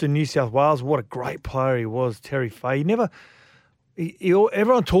Wellington, Western New South Wales. What a great player he was, Terry Fay.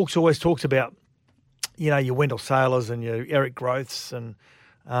 Everyone always talks about, your Wendell Sailors and your Eric Groths and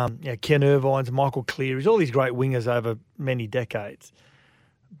Ken Irvines, Michael Clearys, all these great wingers over many decades.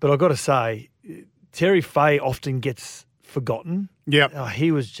 But I've got to say, Terry Fay often gets forgotten. Yeah,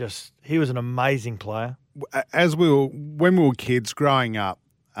 he was an amazing player. When we were kids growing up,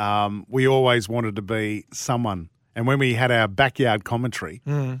 we always wanted to be someone. And when we had our backyard commentary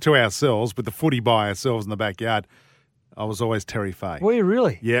to ourselves, with the footy by ourselves in the backyard, I was always Terry Fay. Were you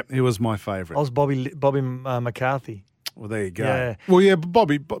really? Yep, he was my favourite. I was Bobby McCarthy. Well, there you go. Yeah. Well, yeah,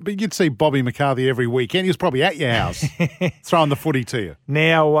 Bobby, you'd see Bobby McCarthy every weekend. He was probably at your house throwing the footy to you.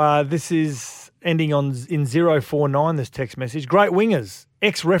 Now, this is ending in 049, this text message. Great wingers.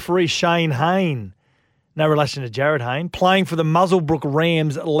 Ex-referee Shane Hayne, no relation to Jared Hayne, playing for the Muswellbrook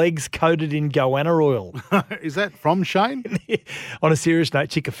Rams, legs coated in goanna oil. Is that from Shane? On a serious note,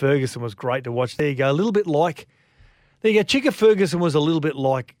 Chicka Ferguson was great to watch. There you go. Chicka Ferguson was a little bit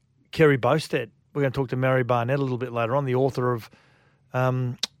like Kerry Bowstead. We're going to talk to Mary Barnett a little bit later on, the author of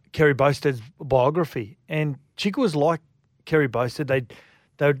Kerry Bowstead's biography. And Chicka was like Kerry Bowstead. They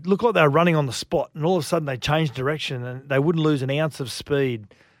would look like they were running on the spot, and all of a sudden they changed direction and they wouldn't lose an ounce of speed.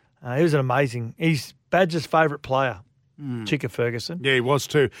 He was he's Badger's favourite player, Chicka Ferguson. Yeah, he was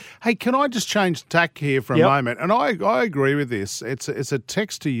too. Hey, can I just change tack here for a moment? And I agree with this. It's a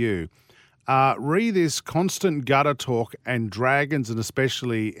text to you. Re this constant gutter talk and Dragons and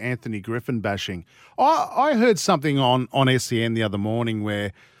especially Anthony Griffin bashing. I heard something on SEN the other morning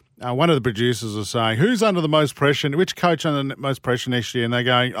where one of the producers was saying, who's under the most pressure, which coach under the most pressure next year? And they're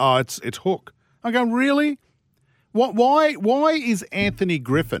going, it's Hook. I'm going, really? Why is Anthony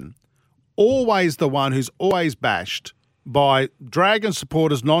Griffin always the one who's always bashed by Dragon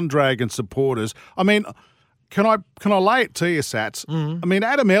supporters, non-Dragon supporters? I mean, can I lay it to you, Sats? I mean,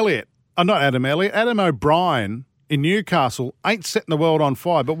 Adam O'Brien in Newcastle ain't setting the world on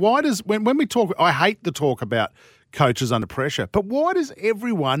fire. But why does, when we talk, I hate the talk about coaches under pressure, but why does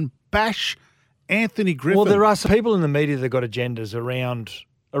everyone bash Anthony Griffin? Well, there are some people in the media that got agendas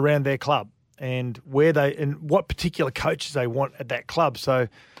around their club and what particular coaches they want at that club. So,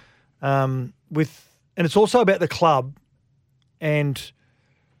 and it's also about the club and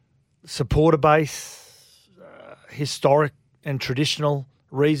supporter base, historic and traditional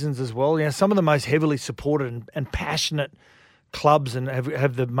reasons as well. Some of the most heavily supported and passionate clubs and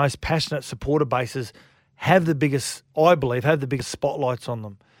have the most passionate supporter bases have the biggest spotlights on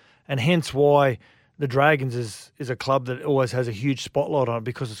them. And hence why the Dragons is a club that always has a huge spotlight on it,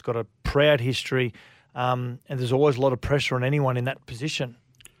 because it's got a proud history and there's always a lot of pressure on anyone in that position.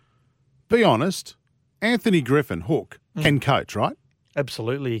 Be honest, Anthony Griffin, Hook, can coach, right?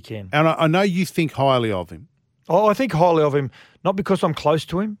 Absolutely he can. And I know you think highly of him. Oh, I think highly of him, not because I'm close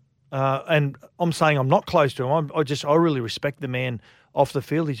to him, and I'm saying I'm not close to him. I really respect the man off the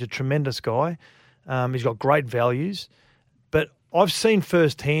field. He's a tremendous guy. He's got great values. But I've seen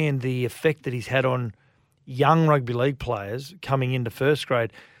firsthand the effect that he's had on young rugby league players coming into first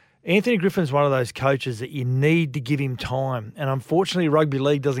grade. Anthony Griffin's one of those coaches that you need to give him time. And unfortunately, rugby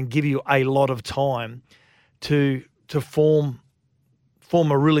league doesn't give you a lot of time to form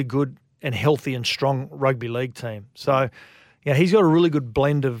a really good and healthy and strong rugby league team. So, he's got a really good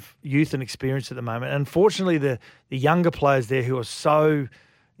blend of youth and experience at the moment. Unfortunately, the younger players there who are so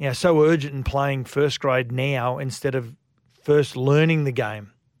urgent in playing first grade now instead of first learning the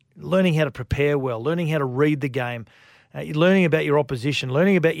game, learning how to prepare well, learning how to read the game, learning about your opposition,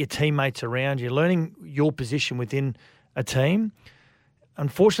 learning about your teammates around you, learning your position within a team.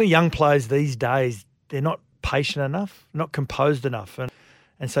 Unfortunately, young players these days, they're not patient enough, not composed enough.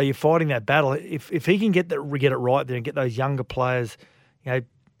 And so you're fighting that battle. If he can get it right there and get those younger players,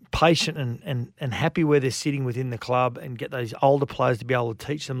 patient and happy where they're sitting within the club and get those older players to be able to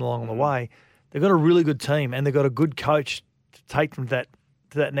teach them along the way, they've got a really good team and they've got a good coach to take them to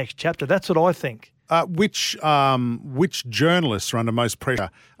that next chapter. That's what I think. Which journalists are under most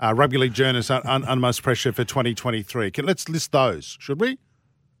pressure? Rugby league journalists are under most pressure for 2023. Let's list those, should we?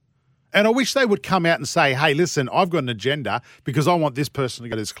 And I wish they would come out and say, hey, listen, I've got an agenda because I want this person to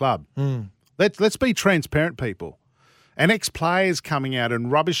go to this club. Let's be transparent, people. And ex-players coming out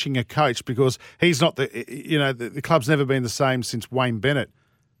and rubbishing a coach because he's not the club's never been the same since Wayne Bennett.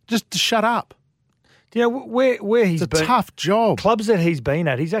 Just shut up. Where he's been, it's a tough job. Clubs that he's been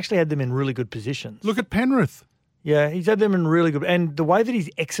at, he's actually had them in really good positions. Look at Penrith. Yeah, he's had them in really good, and the way that he's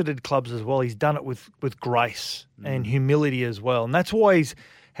exited clubs as well, he's done it with grace and humility as well, and that's why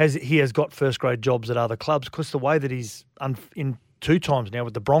he has got first grade jobs at other clubs, because the way that he's in 2 times now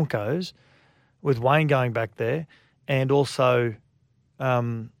with the Broncos, with Wayne going back there, and also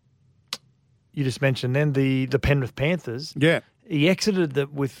you just mentioned then the Penrith Panthers. Yeah. He exited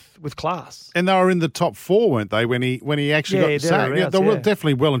with class. And they were in the top 4, weren't they, when he actually got the sack? Yeah, they were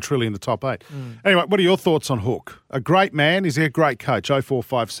definitely well and truly in the top 8. Anyway, what are your thoughts on Hook? A great man. Is he a great coach?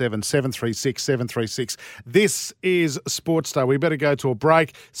 0457 736 736. This is Sports Day. We better go to a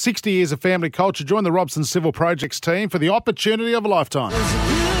break. 60 years of family culture. Join the Robson Civil Projects team for the opportunity of a lifetime.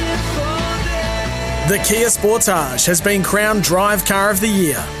 The Kia Sportage has been crowned Drive Car of the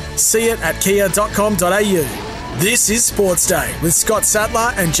Year. See it at kia.com.au. This is Sports Day with Scott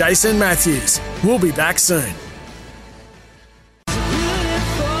Sattler and Jason Matthews. We'll be back soon.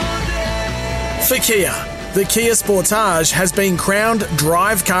 For Kia, the Kia Sportage has been crowned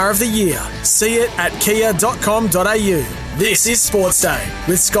Drive Car of the Year. See it at kia.com.au. This is Sports Day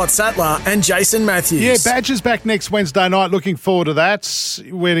with Scott Sattler and Jason Matthews. Yeah, Badger's back next Wednesday night. Looking forward to that.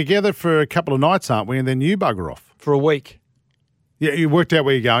 We're together for a couple of nights, aren't we? And then you bugger off. For a week. Yeah, you worked out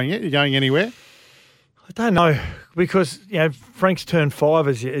where you're going yet? You're going anywhere? I don't know, because Frank's turned 5,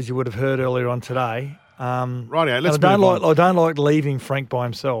 as you would have heard earlier on today. Rightio, let's move on. I don't like leaving Frank by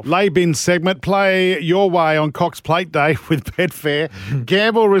himself. Lay bin segment. Play your way on Cox Plate Day with Betfair.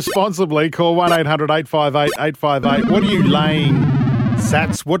 Gamble responsibly. Call 1-800-858-858. What are you laying,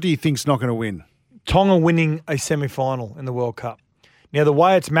 Sats? What do you think's not going to win? Tonga winning a semi-final in the World Cup. Now, the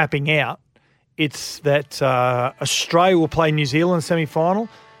way it's mapping out, it's that Australia will play New Zealand semi-final.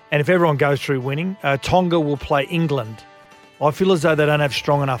 And if everyone goes through winning, Tonga will play England. I feel as though they don't have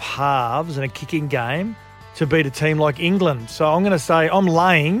strong enough halves and a kicking game to beat a team like England. So I'm going to say I'm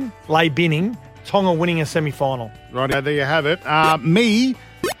lay binning, Tonga winning a semi-final. Right, there you have it. Me,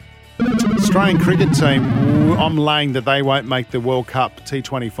 Australian cricket team, I'm laying that they won't make the World Cup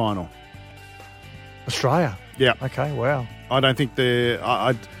T20 final. Australia? Yeah. Okay, wow. I don't think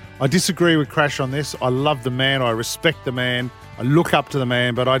I disagree with Crash on this. I love the man. I respect the man. I look up to the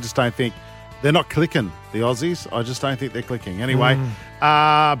man, but I just don't think they're not clicking, the Aussies. I just don't think they're clicking. Anyway,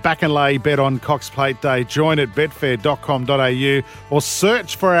 back and lay bet on Cox Plate Day. Join at betfair.com.au or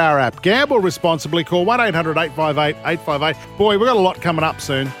search for our app. Gamble responsibly. Call 1-800-858-858. Boy, we've got a lot coming up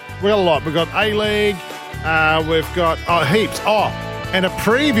soon. We've got a lot. We've got A-League. We've got heaps. And a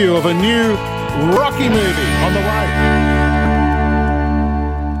preview of a new Rocky movie on the way.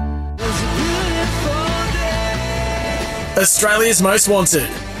 Australia's most wanted,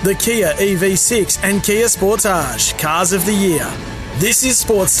 the Kia EV6 and Kia Sportage, Cars of the Year. This is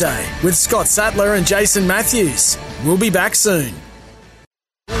Sports Day with Scott Sattler and Jason Matthews. We'll be back soon.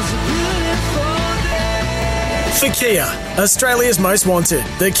 For Kia, Australia's most wanted,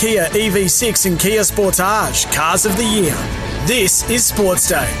 the Kia EV6 and Kia Sportage, Cars of the Year. This is Sports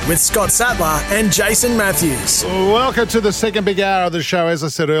Day with Scott Sattler and Jason Matthews. Welcome to the second big hour of the show. As I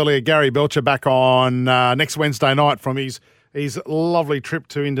said earlier, Gary Belcher back on next Wednesday night from his lovely trip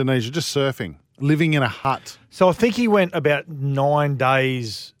to Indonesia, just surfing, living in a hut. So I think he went about 9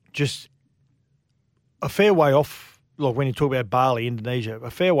 days, just a fair way off, like when you talk about Bali, Indonesia,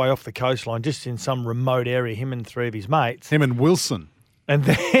 a fair way off the coastline, just in some remote area, him and 3 of his mates. Him and Wilson. And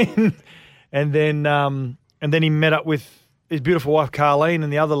then he met up with his beautiful wife, Carleen,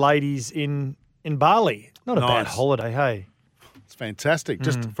 and the other ladies in Bali. Not a bad holiday, hey? It's fantastic.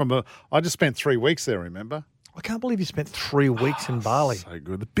 I just spent 3 weeks there, remember? I can't believe you spent 3 weeks in Bali. So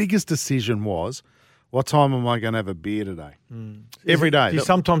good. The biggest decision was, what time am I going to have a beer today? Every day.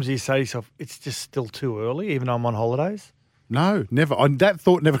 Sometimes you say to yourself, it's just still too early, even though I'm on holidays? No, never. That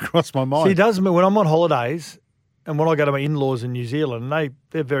thought never crossed my mind. See, it does. When I'm on holidays and when I go to my in-laws in New Zealand,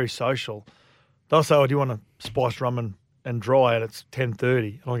 they're very social. They'll say, do you want a spiced rum and dry? And it's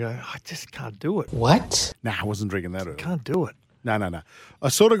 10:30. And I go, I just can't do it. What? Nah, I wasn't drinking that early. Can't do it. No. I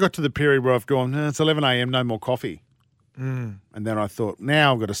sort of got to the period where I've gone, it's 11 a.m., no more coffee. And then I thought,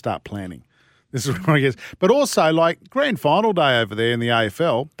 now I've got to start planning. This is where I guess. But also, like, grand final day over there in the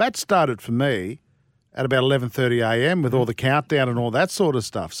AFL, that started for me at about 11:30 a.m. with all the countdown and all that sort of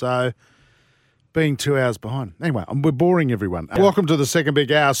stuff. So being 2 hours behind. Anyway, we're boring everyone. Welcome to the second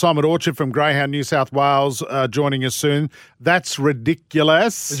big hour. Simon Orchard from Greyhound, New South Wales, joining us soon. That's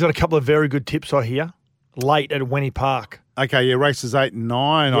ridiculous. He's got a couple of very good tips, I hear, late at Wenny Park. Okay, yeah, races 8 and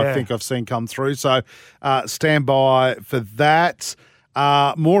 9 I think I've seen come through. So stand by for that.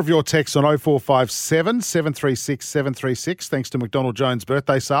 More of your texts on 0457 736 736. Thanks to McDonald Jones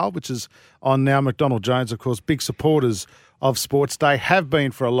birthday sale, which is on now. McDonald Jones, of course, big supporters of Sports Day, have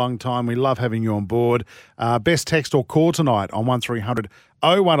been for a long time. We love having you on board. Best text or call tonight on 1300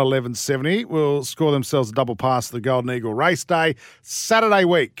 01 1170 will score themselves a double pass to the Golden Eagle Race Day Saturday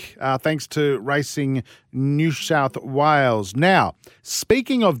week, thanks to Racing New South Wales. Now,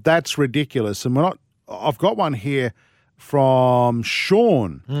 speaking of that's ridiculous, and I've got one here from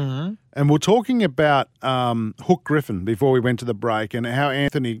Sean, and we're talking about Hook Griffin before we went to the break, and how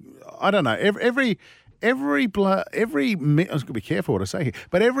Anthony, I don't know, every I was going to be careful what I say here,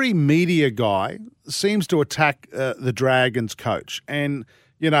 but every media guy seems to attack the Dragons coach, and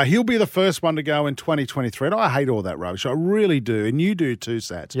he'll be the first one to go in 2023. And I hate all that rubbish, I really do, and you do too,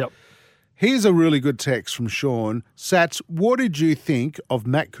 Sats. Yep. Here's a really good text from Sean. Sats, what did you think of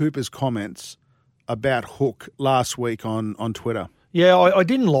Matt Cooper's comments about Hook last week on Twitter? Yeah, I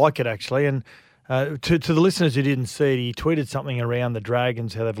didn't like it, actually. And to the listeners who didn't see it, he tweeted something around the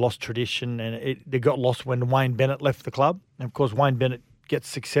Dragons, how they've lost tradition, and they got lost when Wayne Bennett left the club. And, of course, Wayne Bennett gets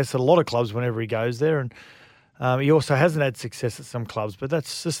success at a lot of clubs whenever he goes there. And he also hasn't had success at some clubs, but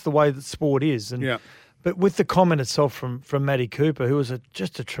that's just the way that sport is. And, but with the comment itself from Matty Cooper, who was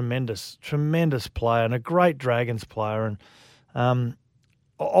just a tremendous player and a great Dragons player, and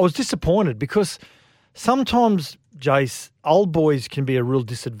I was disappointed because sometimes, Jace, old boys can be a real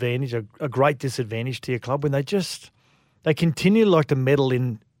disadvantage, a great disadvantage to your club when they continue to meddle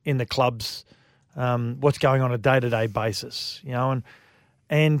in the club's what's going on a day-to-day basis,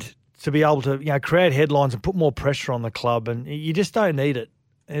 and to be able to create headlines and put more pressure on the club, and you just don't need it.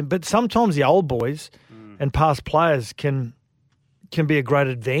 But sometimes the old boys and past players can be a great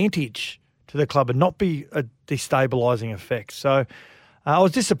advantage to the club and not be a destabilising effect. So I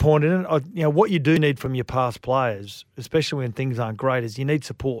was disappointed in what you do need from your past players, especially when things aren't great, is you need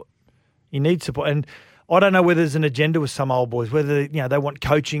support. You need support. And I don't know whether there's an agenda with some old boys, whether they want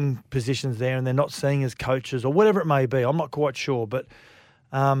coaching positions there and they're not seeing as coaches or whatever it may be. I'm not quite sure. But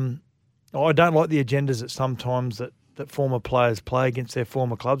I don't like the agendas that sometimes that former players play against their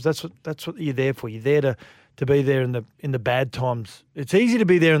former clubs. That's what you're there for. You're there to be there in the bad times. It's easy to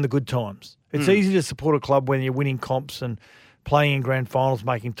be there in the good times. It's easy to support a club when you're winning comps and playing in grand finals,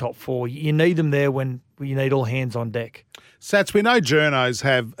 making top four. You need them there when you need all hands on deck. Sats, we know journos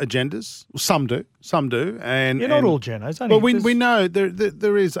have agendas. Some do. And not all journos. Well, we know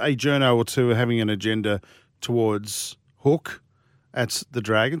there is a journo or two having an agenda towards Hook at the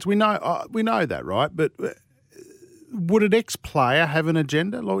Dragons. We know that, right? But would an ex-player have an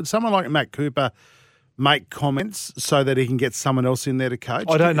agenda? Would someone like Matt Cooper make comments so that he can get someone else in there to coach?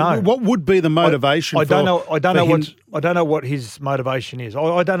 I don't know. What would be the motivation? I don't know what his motivation is.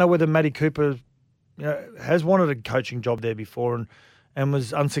 I don't know whether Matty Cooper has wanted a coaching job there before and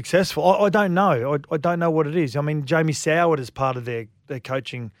was unsuccessful. I don't know. I don't know what it is. I mean, Jamie Soward is part of their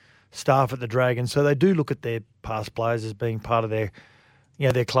coaching staff at the Dragons, so they do look at their past players as being part of their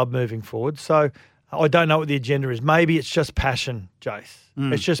club moving forward. So I don't know what the agenda is. Maybe it's just passion, Jace.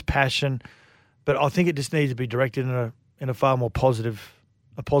 It's just passion. But I think it just needs to be directed in a far more positive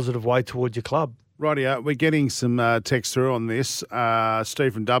way towards your club. Rightio, we're getting some text through on this.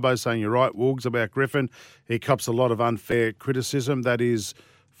 Steve from Dubbo saying you're right, Woogs, about Griffin. He cops a lot of unfair criticism, that is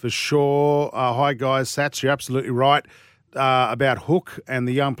for sure. Hi, guys. Sats, you're absolutely right about Hook and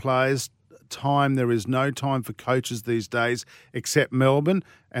the young players. There is no time for coaches these days except Melbourne,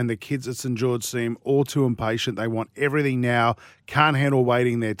 and the kids at St George seem all too impatient. They want everything now, can't handle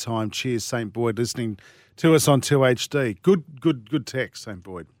waiting their time. Cheers, St Boyd, listening to us on 2HD. Good text, St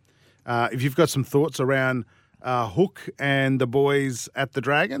Boyd. If you've got some thoughts around Hook and the boys at the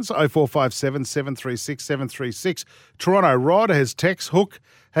Dragons. 0457 736 736. Toronto Rod has text. Hook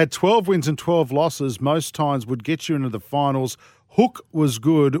had 12 wins and 12 losses. Most times would get you into the finals. Hook was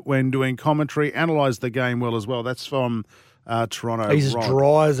good when doing commentary. Analysed the game well as well. That's from Toronto. He's Rod. as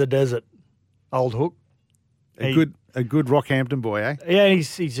dry as a desert. Old Hook. A good Rockhampton boy, eh? Yeah,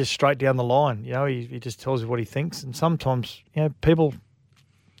 he's just straight down the line. You know, he just tells you what he thinks, and sometimes people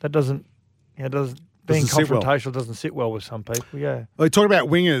that doesn't being confrontational doesn't sit well with some people. Yeah. We talk about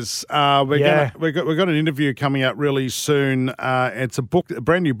wingers. We've got an interview coming out really soon. It's a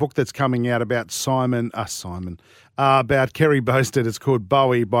brand new book that's coming out about about Kerry Boasted. It's called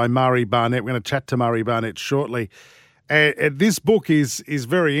Bowie by Murray Barnett. We're going to chat to Murray Barnett shortly. This book is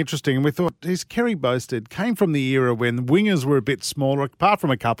very interesting, and we thought, Kerry Boasted came from the era when wingers were a bit smaller, apart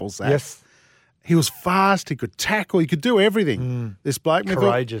from a couple, Zach. Yes. He was fast, he could tackle, he could do everything, this bloke.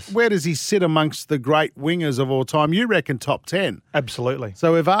 Courageous. Where does he sit amongst the great wingers of all time? You reckon top 10? Absolutely.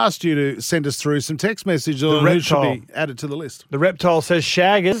 So we've asked you to send us through some text messages on who should be added to the list. The Reptile says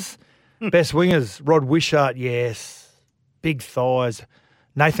Shaggers, best wingers. Rod Wishart, yes. Big thighs.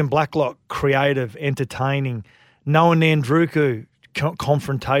 Nathan Blacklock, creative, entertaining. Noah Nandruku,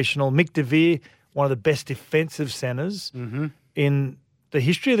 confrontational. Mick DeVere, one of the best defensive centres in the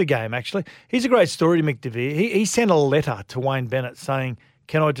history of the game, actually. He's a great story to Mick DeVere. He sent a letter to Wayne Bennett saying,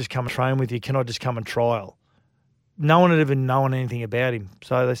 can I just come and train with you? Can I just come and trial? No one had even known anything about him.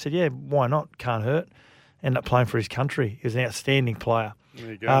 So they said, yeah, why not? Can't hurt. Ended up playing for his country. He was an outstanding player.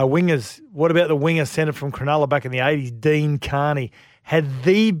 There you go. Wingers. What about the winger centre from Cronulla back in the 80s? Dean Carney had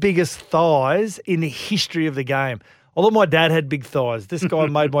the biggest thighs in the history of the game. Although my dad had big thighs, this guy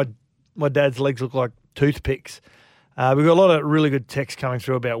made my dad's legs look like toothpicks. We've got a lot of really good text coming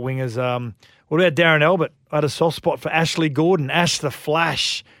through about wingers. What about Darren Albert? I had a soft spot for Ashley Gordon, Ash the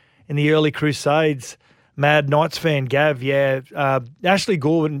Flash in the early Crusades. Mad Knights fan, Gav, yeah. Ashley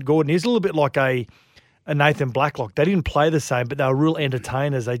Gordon is a little bit like a Nathan Blacklock. They didn't play the same, but they were real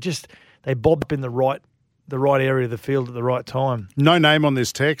entertainers. They bobbed up in the right area of the field at the right time. No name on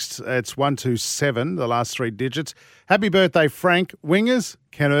this text. It's 127, the last three digits. Happy birthday, Frank. Wingers,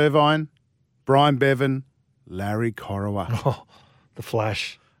 Ken Irvine, Brian Bevan, Larry Corowa. Oh, the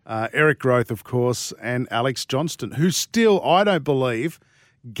Flash. Eric Groth, of course, and Alex Johnston, who still, I don't believe,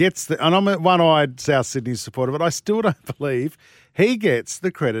 gets the... And I'm a one-eyed South Sydney supporter, but I still don't believe he gets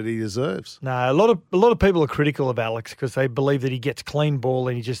the credit he deserves. No, a lot of people are critical of Alex because they believe that he gets clean ball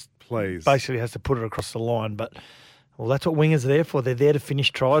and he just basically has to put it across the line. But, well, that's what wingers are there for. They're there to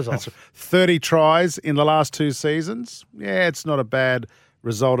finish tries off. 30 tries in the last 2 seasons. Yeah, it's not a bad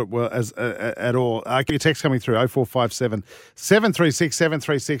result at all. Your text coming through, 0457 736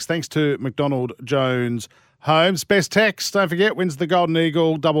 736. Thanks to McDonald Jones Homes. Best text, don't forget, wins the Golden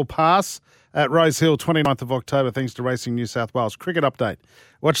Eagle double pass at Rose Hill, 29th of October, thanks to Racing New South Wales. Cricket update.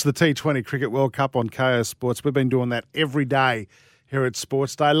 Watch the T20 Cricket World Cup on KO Sports. We've been doing that every day here at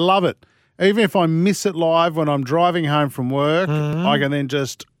Sports Day. Love it. Even if I miss it live when I'm driving home from work, I can then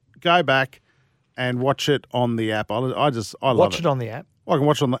just go back and watch it on the app. I love it. Watch it on the app. I can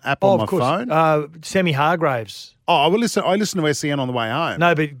watch it on the app on my phone. Sammy Hargraves. Oh, I listen to SEN on the way home.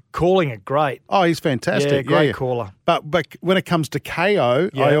 No, but calling it great. Oh, he's fantastic. Yeah, great caller. But when it comes to KO,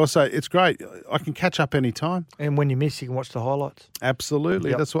 it's great. I can catch up any time. And when you miss, you can watch the highlights. Absolutely.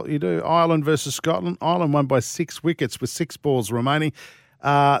 Yep. That's what you do. Ireland versus Scotland. Ireland won by 6 wickets with 6 balls remaining.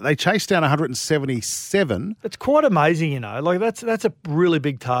 They chased down 177. It's quite amazing, you know. Like that's a really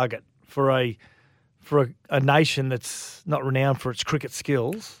big target for a nation that's not renowned for its cricket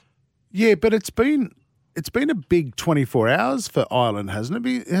skills. Yeah, but it's been a big 24 hours for Ireland, hasn't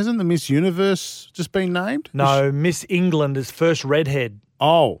it? Hasn't the Miss Universe just been named? No, Miss England is first redhead.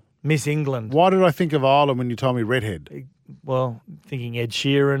 Oh. Miss England. Why did I think of Ireland when you told me redhead? Well, thinking Ed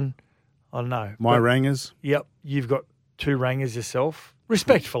Sheeran. I don't know. My Rangers. Yep. You've got 2 Rangers yourself.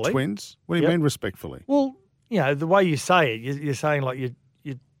 Respectfully. Twins? What do you mean respectfully? Well, you know, the way you say it, you're saying like you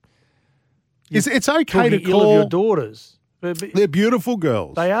it's okay to call call your daughters. They're beautiful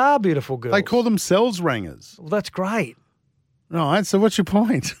girls. They are beautiful girls. They call themselves Rangers. Well, that's great. Right, so what's your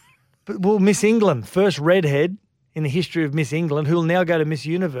point? Well, Miss England, first redhead in the history of Miss England, who will now go to Miss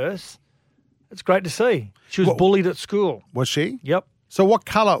Universe. It's great to see. She was bullied at school. Was she? Yep. So what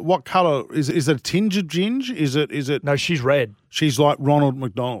colour is it a tinge of ginge? Is it No, she's red. She's like Ronald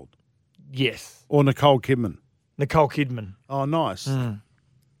McDonald. Yes. Or Nicole Kidman. Nicole Kidman. Oh, nice.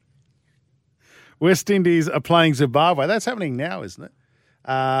 West Indies are playing Zimbabwe. That's happening now, isn't it?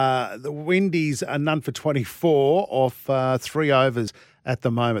 The Windies are none for 24 off 3 overs at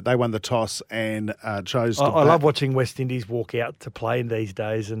the moment. They won the toss and chose to I love watching West Indies walk out to play in these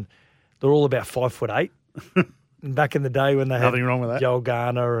days, and they're all about 5'8". Back in the day when they had Nothing wrong with that. Joel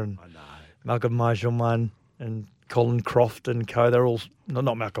Garner and Malcolm Marshall and Colin Croft and co. They're all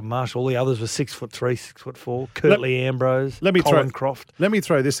not Malcolm Marshall. All the others were 6'3", 6'4". Curtly Ambrose, Colin Croft. Let me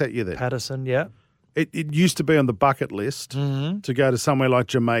throw this at you then. Patterson, yeah. It used to be on the bucket list to go to somewhere like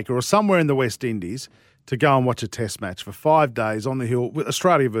Jamaica or somewhere in the West Indies to go and watch a test match for 5 days on the hill with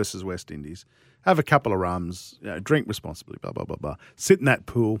Australia versus West Indies. Have a couple of rums, drink responsibly, blah, blah, blah, blah. Sit in that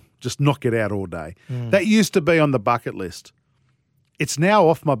pool, just knock it out all day. That used to be on the bucket list. It's now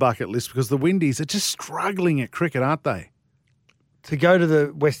off my bucket list because the Windies are just struggling at cricket, aren't they? To go to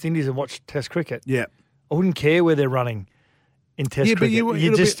the West Indies and watch Test cricket? Yeah. I wouldn't care where they're running in Test cricket.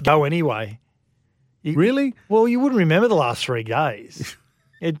 You just go anyway. Really? Well, you wouldn't remember the last 3 days.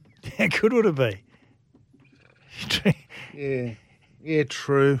 How good would it be? Yeah,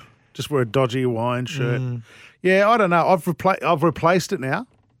 true. Just wear a dodgy Hawaiian shirt. Yeah, I don't know. I've replaced it now,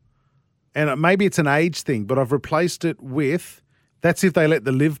 and maybe it's an age thing, but I've replaced it with. That's if they let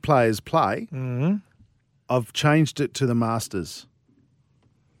the live players play. I've changed it to the Masters.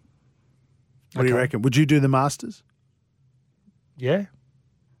 What do you reckon? Would you do the Masters? Yeah.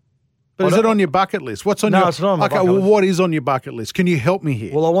 But is it on your bucket list? What's on your? No, it's not on my bucket list. list. What is on your bucket list? Can you help me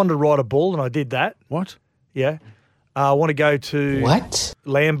here? Well, I wanted to ride a bull, and I did that. What? Yeah. I want to go to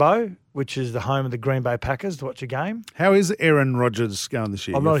Lambeau, which is the home of the Green Bay Packers, to watch a game. How is Aaron Rodgers going this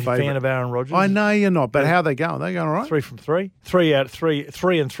year? I'm not a fan of Aaron Rodgers. I know you're not, but how are they going? Are they going all right? 3 from 3. 3 out of 3.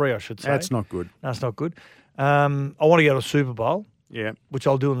 3 and 3, I should say. That's not good. No, it's not good. I want to go to a Super Bowl. Yeah. Which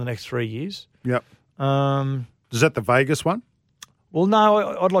I'll do in the next 3 years. Yep. Is that the Vegas one? Well,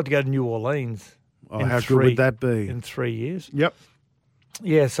 no, I'd like to go to New Orleans. Oh, how good would that be? In 3 years. Yep.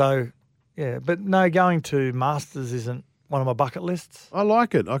 Yeah, but no, going to Masters isn't one of my bucket lists. I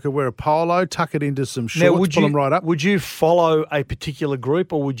like it. I could wear a polo, tuck it into some shorts, pull them right up. Would you follow a particular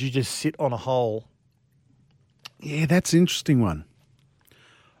group or would you just sit on a hole? Yeah, that's an interesting one.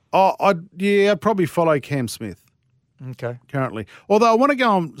 I'd probably follow Cam Smith. Okay. Currently. Although I want to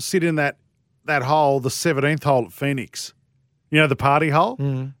go and sit in that hole, the 17th hole at Phoenix. You know, the party hole?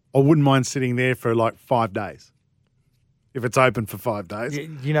 I wouldn't mind sitting there for like 5 days. If it's open for 5 days.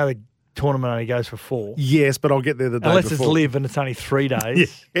 You know the tournament only goes for 4. Yes, but I'll get there the day Unless before. it's live and it's only 3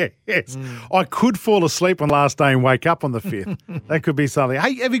 days. Yes. I could fall asleep on last day and wake up on the 5th. That could be something.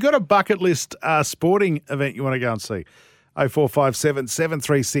 Hey, have you got a bucket list sporting event you want to go and see? 0457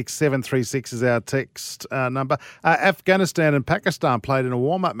 736 736 is our text number. Afghanistan and Pakistan played in a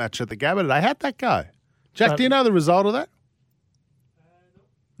warm-up match at the Gabba today. How'd that go? Jack, do you know the result of that?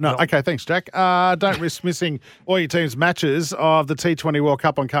 No. Okay, thanks, Jack. Don't risk missing all your team's matches of the T20 World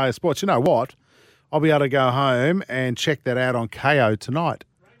Cup on KO Sports. You know what? I'll be able to go home and check that out on KO tonight.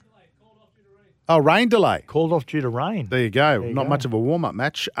 Rain delay. Called off due to rain. There you go. Not much of a warm-up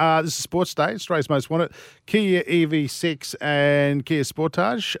match. This is Sports Day, Australia's Most Wanted. Kia EV6 and Kia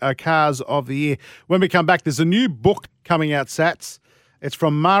Sportage, Cars of the Year. When we come back, there's a new book coming out, Sats. It's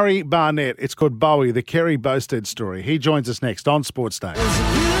from Murray Barnett. It's called Bowie, the Kerry Bosted story. He joins us next on Sports Day.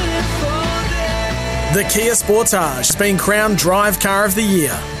 The Kia Sportage has been crowned Drive Car of the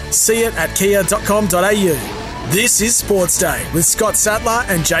Year. See it at kia.com.au. This is Sports Day with Scott Sattler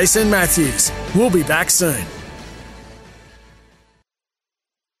and Jason Matthews. We'll be back soon.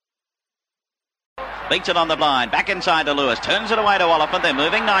 Beats it on the blind, back inside to Lewis, turns it away to Oliphant, they're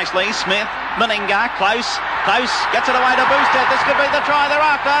moving nicely, Smith, Meninga, close, gets it away to Boosted, this could be the try they're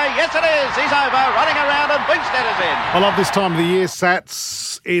after, yes it is, he's over, running around and Boosted is in. I love this time of the year,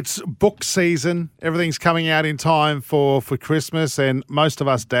 Sats. It's book season, everything's coming out in time for Christmas, and most of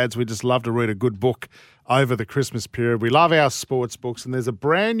us dads, we just love to read a good book over the Christmas period. We love our sports books, and there's a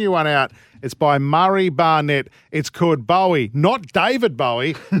brand new one out. It's by Murray Barnett. It's called Bowie, not David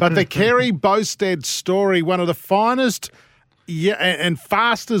Bowie, but the Kerry Bosted story, one of the finest and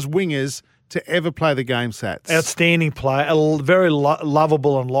fastest wingers to ever play the game, Sats. Outstanding player, a very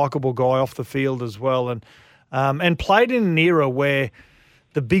lovable and likeable guy off the field as well, and played in an era where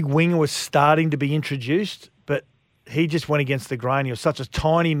the big winger was starting to be introduced, but he just went against the grain. He was such a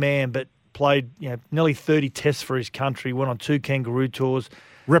tiny man, but played nearly 30 tests for his country, went on 2 kangaroo tours.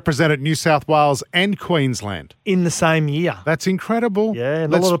 Represented New South Wales and Queensland. In the same year. That's incredible. Yeah,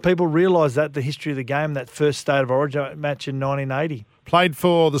 and a lot of people realise that, the history of the game, that first State of Origin match in 1980. Played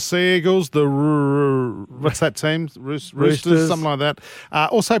for the Sea Eagles, what's that team? Roosters, something like that.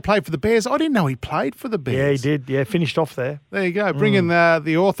 Also played for the Bears. I didn't know he played for the Bears. Yeah, he did. Yeah, finished off there. There you go. Bring in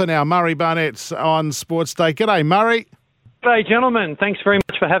the author now, Murray Barnett, on Sports Day. G'day, Murray. G'day, gentlemen. Thanks very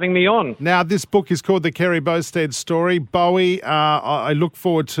much for having me on. Now, this book is called The Kerry Bosted Story. Bowie, I look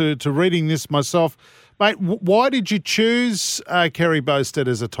forward to reading this myself. Mate, why did you choose Kerry Bosted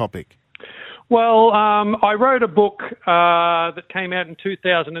as a topic? Well, I wrote a book that came out in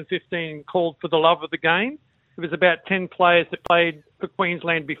 2015 called For the Love of the Game. It was about 10 players that played for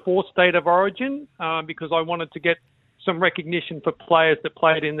Queensland before State of Origin because I wanted to get some recognition for players that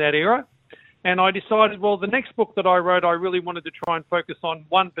played in that era. And I decided, well, the next book that I wrote, I really wanted to try and focus on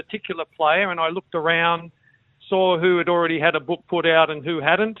one particular player. And I looked around, saw who had already had a book put out and who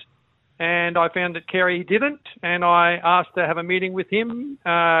hadn't. And I found that Kerry didn't. And I asked to have a meeting with him,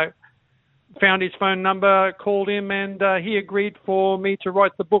 found his phone number, called him, and he agreed for me to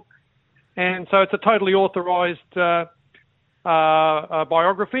write the book. And so it's a totally authorised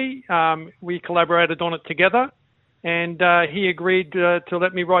biography. We collaborated on it together. And he agreed to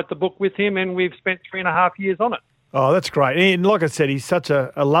let me write the book with him, and we've spent 3.5 years on it. Oh, that's great. And like I said, he's such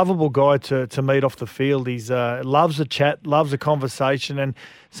a lovable guy to meet off the field. He's loves a chat, loves a conversation, and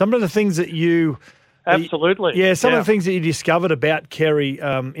some of the things that you... Absolutely. Some of the things that you discovered about Kerry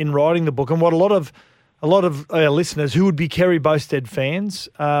in writing the book, and what a lot of our listeners who would be Kerry Boustead fans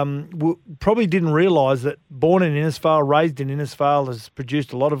probably didn't realise that born in Innisfail, raised in Innisfail, has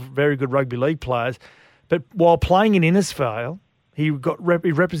produced a lot of very good rugby league players. But while playing in Innisfail, he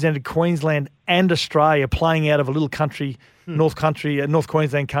represented Queensland and Australia playing out of a little country, North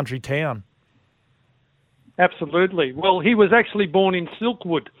Queensland country town. Absolutely. Well, he was actually born in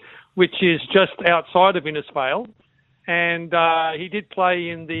Silkwood, which is just outside of Innisfail. And he did play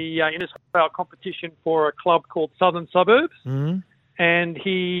in the Innisfail competition for a club called Southern Suburbs. Mm-hmm. And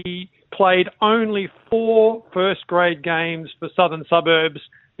he played only 4 first-grade games for Southern Suburbs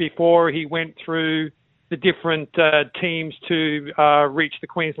before he went through the different teams to reach the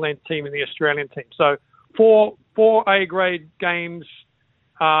Queensland team and the Australian team. So 4 A-grade games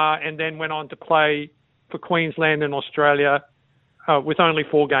and then went on to play for Queensland and Australia with only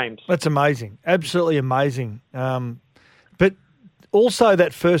 4 games. That's amazing. Absolutely amazing. But also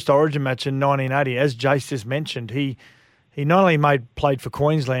that first Origin match in 1980, as Jace just mentioned, he not only played for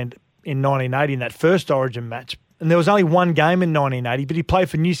Queensland in 1980 in that first Origin match, and there was only one game in 1980, but he played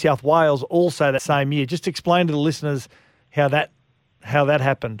for New South Wales also that same year. Just explain to the listeners how that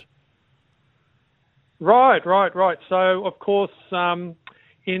happened. Right. So, of course, in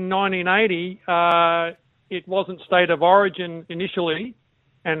 1980, it wasn't State of Origin initially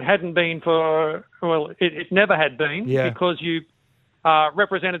and hadn't been it never had been because you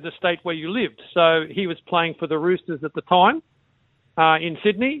represented the state where you lived. So he was playing for the Roosters at the time in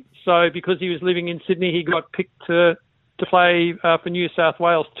Sydney. So because he was living in Sydney, he got picked to play for New South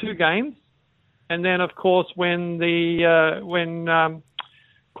Wales 2 games. And then, of course, when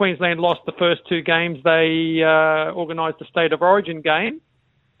Queensland lost the first 2 games, they organised the State of Origin game.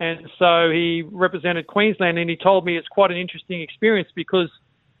 And so he represented Queensland, and he told me it's quite an interesting experience because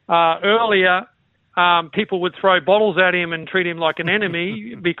earlier people would throw bottles at him and treat him like an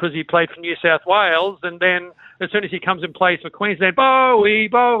enemy because he played for New South Wales. And then as soon as he comes and plays for Queensland,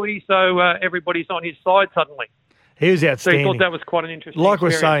 Bowie, so everybody's on his side suddenly. He was outstanding. So he thought that was quite an interesting Like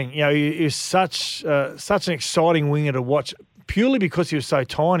experience. we're saying, he's such an exciting winger to watch purely because he was so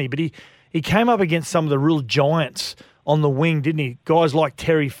tiny. But he came up against some of the real giants on the wing, didn't he? Guys like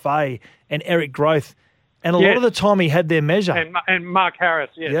Terry Fay and Eric Groth. And a lot of the time he had their measure. And Mark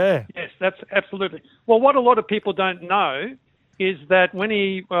Harris, yes. Yeah. Yes, that's absolutely. Well, what a lot of people don't know is that when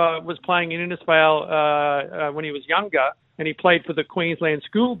he was playing in Innisfail when he was younger and he played for the Queensland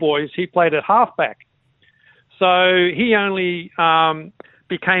Schoolboys, he played at halfback. So he only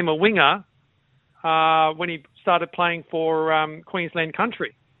became a winger when he started playing for Queensland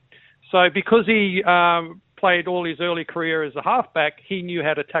Country. So because he played all his early career as a halfback, he knew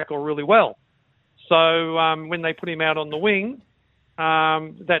how to tackle really well. So when they put him out on the wing,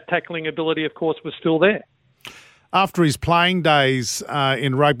 that tackling ability, of course, was still there. After his playing days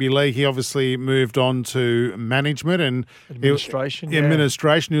in rugby league, he obviously moved on to management and administration.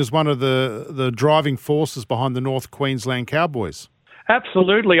 Administration. He was one of the driving forces behind the North Queensland Cowboys.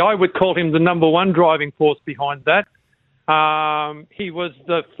 Absolutely. I would call him the number one driving force behind that. He was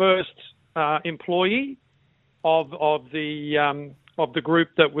the first employee of the group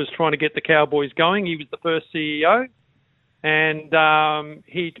that was trying to get the Cowboys going. He was the first CEO, and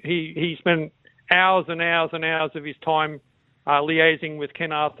he spent hours and hours and hours of his time liaising with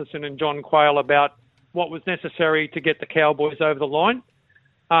Ken Arthurson and John Quayle about what was necessary to get the Cowboys over the line.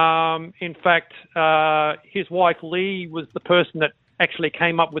 In fact, his wife Lee was the person that actually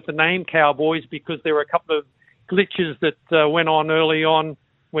came up with the name Cowboys because there were a couple of glitches that went on early on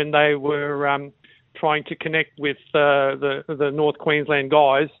when they were trying to connect with the North Queensland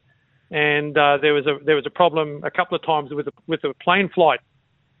guys, and there was a problem a couple of times with a plane flight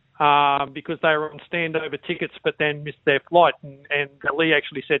because they were on standover tickets, but then missed their flight. And Lee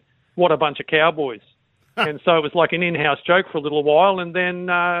actually said, what a bunch of cowboys. And so it was like an in-house joke for a little while, and then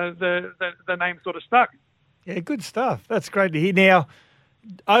the name sort of stuck. Yeah, good stuff. That's great to hear. Now,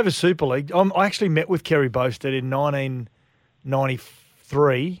 over Super League, I actually met with Kerry Bosted in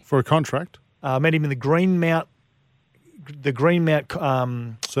 1993. For a contract? Met him in the Greenmount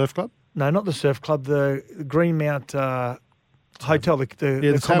Surf Club? No, not the Surf Club, the Greenmount Hotel,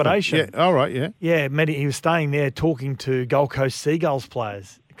 the accommodation. Yeah, all right, yeah. Yeah, he was staying there talking to Gold Coast Seagulls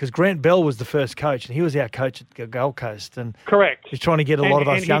players. Because Grant Bell was the first coach, and he was our coach at Gold Coast. And correct. He's trying to get a lot of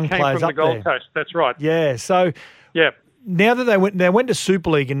us young players up there. Gold Coast. That's right. Yeah. So yeah. Now that they went to Super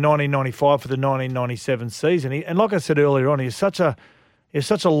League in 1995 for the 1997 season, and like I said earlier on, he's such a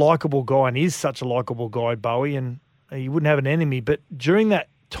likable guy, and is such a likable guy, Bowie, and he wouldn't have an enemy. But during that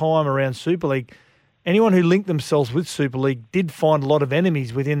time around Super League, anyone who linked themselves with Super League did find a lot of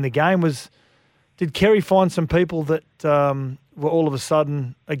enemies within the game. Did Kerry find some people that were all of a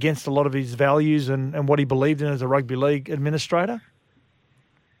sudden against a lot of his values and what he believed in as a rugby league administrator?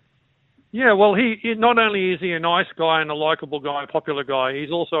 Yeah, well, he not only is he a nice guy and a likeable guy, a popular guy,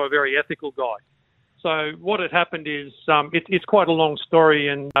 he's also a very ethical guy. So what had happened is it's quite a long story,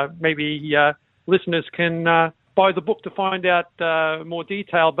 and maybe listeners can buy the book to find out more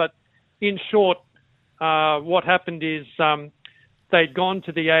detail. But in short, what happened is they'd gone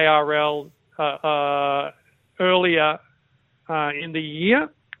to the ARL earlier in the year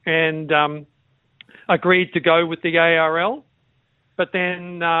and agreed to go with the ARL. But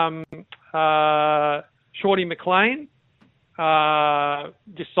then Shorty McLean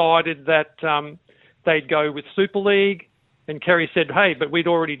decided that they'd go with Super League, and Kerry said, hey, but we'd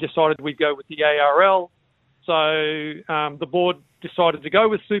already decided we'd go with the ARL. So the board decided to go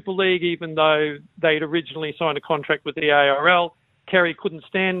with Super League, even though they'd originally signed a contract with the ARL. Kerry couldn't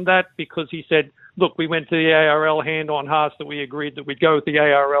stand that because he said, look, we went to the ARL hand on heart that we agreed that we'd go with the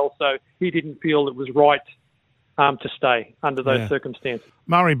ARL, so he didn't feel it was right to stay under those circumstances.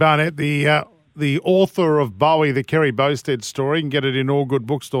 Murray Barnett, the author of Bowie, the Kerry Bosted story, you can get it in all good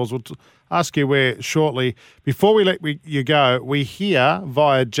bookstores. We'll ask you where shortly. Before we let you go, we hear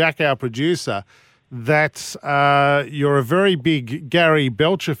via Jack, our producer, that you're a very big Gary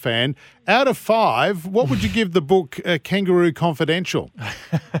Belcher fan. Out of 5, what would you give the book Kangaroo Confidential?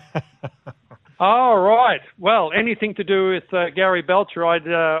 Oh, right. Well, anything to do with Gary Belcher, I'd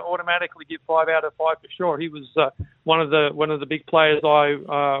automatically give 5 out of 5 for sure. He was one of the big players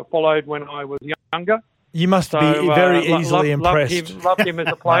I followed when I was younger. You must be very easily impressed. Loved him as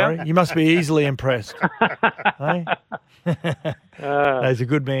a player. You must be easily impressed. He's a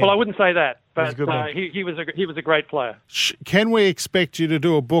good man. Well, I wouldn't say that, but he was a great player. Can we expect you to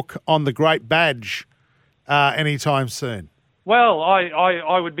do a book on the Great Badge anytime soon? Well,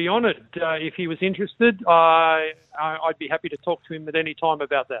 I would be honoured if he was interested. I'd be happy to talk to him at any time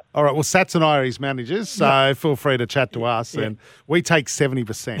about that. All right. Well, Sats and I are his managers, so feel free to chat to us, and we take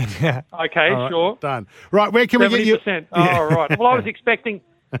 70%. Okay, right, sure. Done. Right. Where can we get you? 70%. Oh, right. Well, I was expecting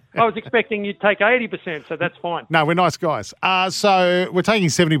you'd take 80%, so that's fine. No, we're nice guys. So we're taking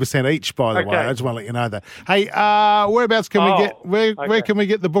 70% each, by the way. I just want to let you know that. Hey, whereabouts can we get? Where can we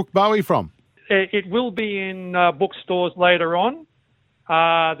get the book Bowie from? It will be in bookstores later on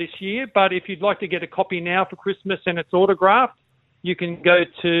this year, but if you'd like to get a copy now for Christmas and it's autographed, you can go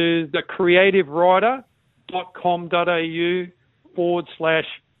to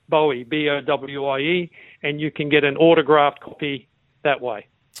thecreativewriter.com.au/Bowie, B-O-W-I-E, and you can get an autographed copy that way.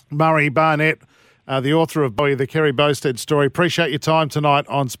 Murray Barnett, the author of Bowie, the Kerry Bosted story. Appreciate your time tonight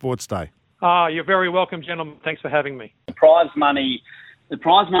on Sports Day. You're very welcome, gentlemen. Thanks for having me. The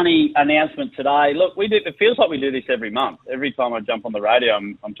prize money announcement today. Look, it feels like we do this every month. Every time I jump on the radio,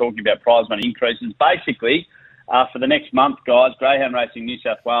 I'm talking about prize money increases. Basically, for the next month, guys, Greyhound Racing New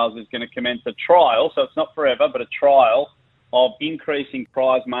South Wales is going to commence a trial, so it's not forever, but a trial of increasing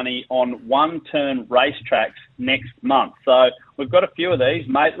prize money on one-turn racetracks next month. So we've got a few of these: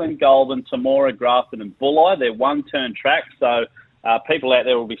 Maitland, Golden, Temora, Grafton and Bulli. They're one-turn tracks, so people out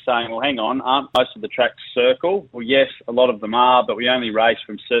there will be saying, well, hang on, aren't most of the tracks circle? Well, yes, a lot of them are, but we only race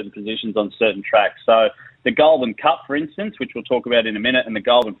from certain positions on certain tracks. So the Golden Cup, for instance, which we'll talk about in a minute, and the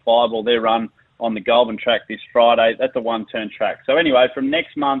Golden Fireball, they're run on the Golden track this Friday. That's a one-turn track. So anyway, from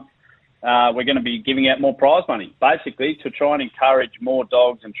next month, we're going to be giving out more prize money, basically to try and encourage more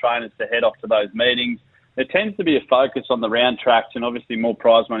dogs and trainers to head off to those meetings. There tends to be a focus on the round tracks, and obviously more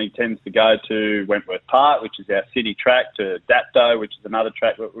prize money tends to go to Wentworth Park, which is our city track, to Dapto, which is another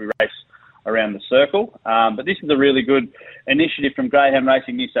track that we race around the circle. But this is a really good initiative from Greyhound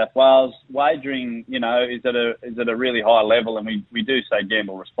Racing New South Wales. Wagering, is at a really high level, and we do say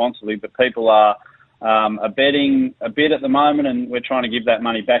gamble responsibly, but people are are betting a bit at the moment, and we're trying to give that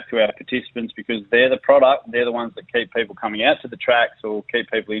money back to our participants because they're the product. They're the ones that keep people coming out to the tracks or keep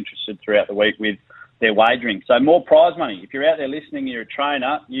people interested throughout the week with their wagering. So more prize money. If you're out there listening, you're a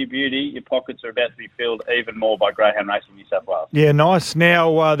trainer, you beauty, your pockets are about to be filled even more by Greyhound Racing New South Wales. Yeah, nice.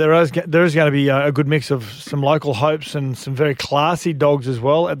 Now, there is going to be a good mix of some local hopes and some very classy dogs as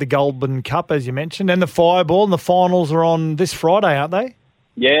well at the Goulburn Cup, as you mentioned, and the Fireball, and the finals are on this Friday, aren't they?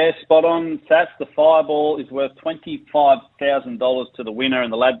 Yeah, spot on, Sats. The Fireball is worth $25,000 to the winner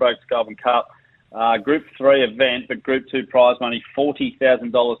in the Ladbrokes Goulburn Cup. Group 3 event, but Group 2 prize money,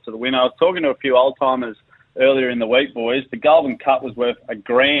 $40,000 to the winner. I was talking to a few old-timers earlier in the week, boys. The Goulburn Cup was worth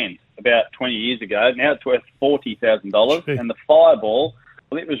 $1,000 about 20 years ago. Now it's worth $40,000. And the Fireball,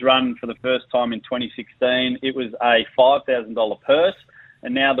 well, it was run for the first time in 2016. It was a $5,000 purse,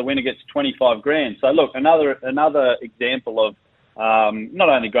 and now the winner gets $25,000. So, look, another example of not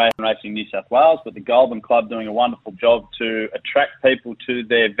only Greyhound Racing New South Wales, but the Goulburn Club doing a wonderful job to attract people to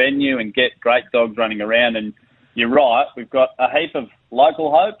their venue and get great dogs running around. And you're right, we've got a heap of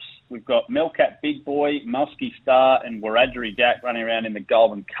local hopes. We've got Melcat Big Boy, Muskie Star and Wiradjuri Jack running around in the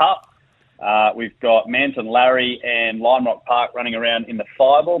Goulburn Cup. We've got Manton Larry and Lime Rock Park running around in the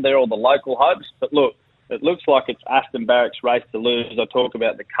Fireball. They're all the local hopes. But look, it looks like it's Aston Barrack's race to lose. I talk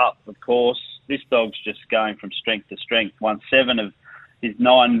about the Cup, of course. This dog's just going from strength to strength. Won 7 of his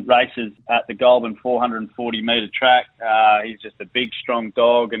 9 races at the Goulburn 440-metre track. He's just a big, strong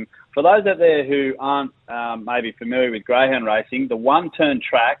dog. And for those out there who aren't maybe familiar with greyhound racing, the one-turn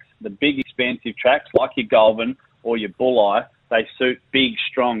tracks, the big, expansive tracks like your Goulburn or your Bulli, they suit big,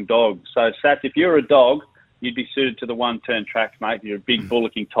 strong dogs. So, Sats, if you're a dog, you'd be suited to the one-turn tracks, mate. You're a big,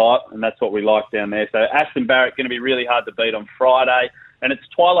 bullocking type, and that's what we like down there. So Aston Barrack going to be really hard to beat on Friday. And it's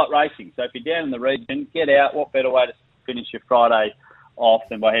twilight racing. So if you're down in the region, get out. What better way to finish your Friday off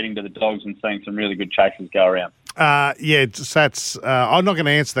than by heading to the dogs and seeing some really good chases go around? Yeah, Sats, I'm not going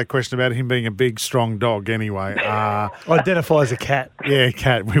to answer that question about him being a big, strong dog anyway. Identify as a cat. Yeah,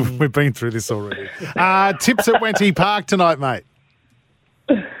 cat. We've been through this already. Tips at Wenty Park tonight, mate.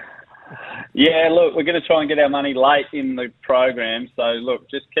 Yeah, look, we're going to try and get our money late in the program. So, look,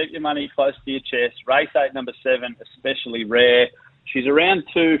 just keep your money close to your chest. Race 8, number 7, especially rare. She's around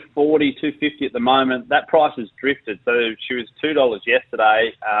 $2.40, $2.50 at the moment. That price has drifted. So she was $2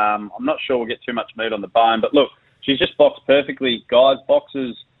 yesterday. I'm not sure we'll get too much meat on the bone. But look, she's just boxed perfectly. Guys,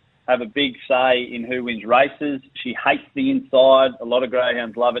 boxers have a big say in who wins races. She hates the inside. A lot of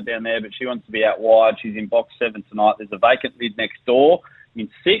greyhounds love it down there, but she wants to be out wide. She's in box 7 tonight. There's a vacant lid next door in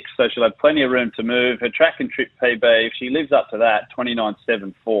 6, so she'll have plenty of room to move. Her track and trip PB, if she lives up to that,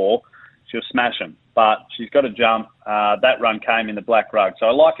 29.74, she'll smash them. But she's got to jump. That run came in the black rug. So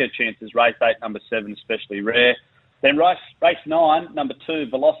I like her chances. Race 8, number 7, especially rare. Then race 9, number 2,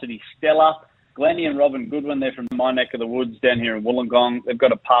 Velocity Stella. Glennie and Robin Goodwin, they're from my neck of the woods down here in Wollongong. They've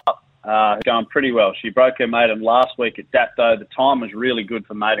got a pup going pretty well. She broke her maiden last week at Dapto. The time was really good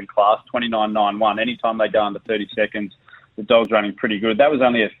for maiden class, 29.91. Anytime they go under 30 seconds, the dog's running pretty good. That was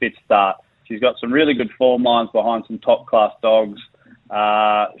only her 5th start. She's got some really good form lines behind some top-class dogs.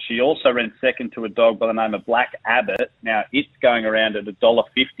 She also ran second to a dog by the name of Black Abbott. Now, it's going around at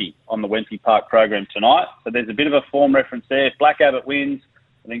 $1.50 on the Wenty Park program tonight. So there's a bit of a form reference there. If Black Abbott wins,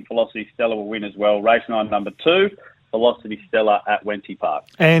 I think Velocity Stella will win as well. Race 9, number 2, Velocity Stella at Wenty Park.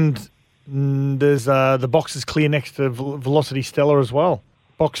 And there's the box is clear next to Velocity Stella as well.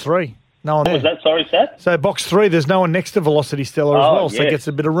 Box 3. No one there. Was that? Sorry, Seth? So box 3, there's no one next to Velocity Stella as well, so it gets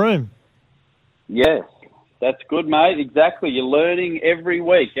a bit of room. Yes. That's good, mate. Exactly. You're learning every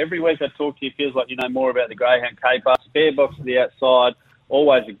week. Every week I talk to you, feels like you know more about the greyhound caper. Spare box to the outside,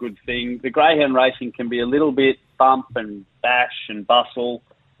 always a good thing. The greyhound racing can be a little bit bump and bash and bustle.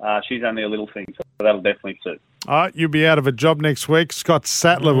 She's only a little thing, so that'll definitely suit. All right, you'll be out of a job next week. Scott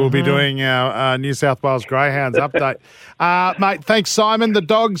Sattler will be doing our New South Wales Greyhounds update. Mate, thanks, Simon.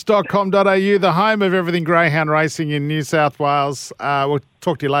 Thedogs.com.au, the home of everything greyhound racing in New South Wales. We'll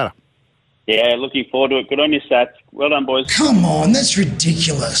talk to you later. Yeah, looking forward to it. Good on you, Sats. Well done, boys. Come on, that's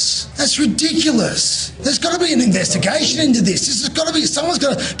ridiculous. That's ridiculous. There's got to be an investigation into this. This has got to be, someone's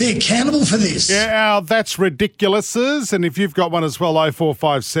got to be accountable for this. Yeah, that's ridiculous. And if you've got one as well,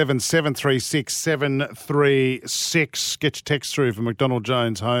 0457 736 736. Get your text through for McDonald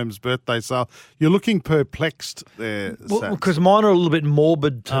Jones Homes birthday sale. You're looking perplexed there, Well, because mine are a little bit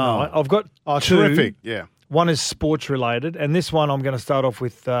morbid tonight. I've got two. Terrific, yeah. One is sports related, and this one I'm going to start off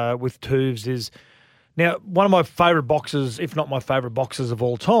with Tubes is now one of my favourite boxers, if not my favourite boxers of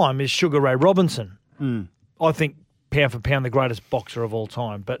all time, is Sugar Ray Robinson. I think pound for pound the greatest boxer of all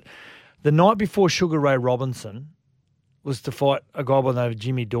time. But the night before Sugar Ray Robinson, was to fight a guy by the name of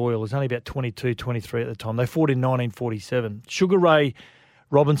Jimmy Doyle. He was only about 22, 23 at the time. They fought in 1947. Sugar Ray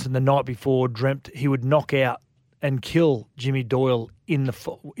Robinson the night before dreamt he would knock out and kill Jimmy Doyle in the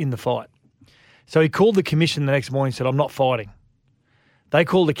fight. So he called the commission the next morning and said, I'm not fighting. They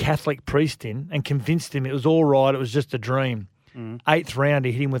called a Catholic priest in and convinced him it was all right, it was just a dream. 8th round,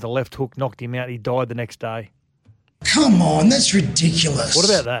 he hit him with a left hook, knocked him out. He died the next day. Come on, that's ridiculous. What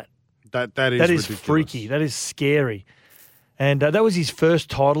about that? That is ridiculous. Freaky. That is scary. And that was his first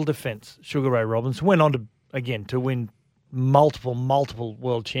title defence, Sugar Ray Robinson. Went on to win multiple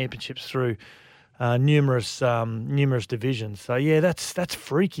world championships through numerous divisions. So, yeah, that's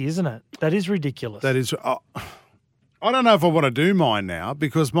freaky, isn't it? That is ridiculous. That is. I don't know if I want to do mine now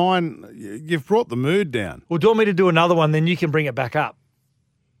because mine, you've brought the mood down. Well, do you want me to do another one? Then you can bring it back up.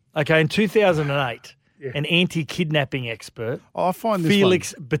 Okay, in 2008, an anti-kidnapping expert, I find this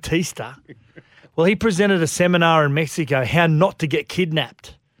Felix Batista, well, he presented a seminar in Mexico, how not to get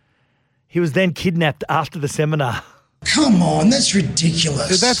kidnapped. He was then kidnapped after the seminar. Come on, that's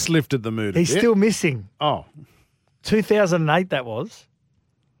ridiculous. So that's lifted the mood a He's bit. still missing. Oh. 2008 that was.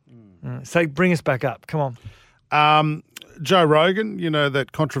 So bring us back up. Come on. Joe Rogan, you know,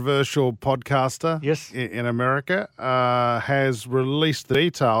 that controversial podcaster in America, has released the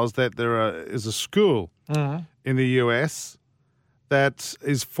details that there is a school in the US that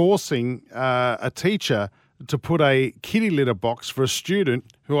is forcing a teacher to put a kitty litter box for a student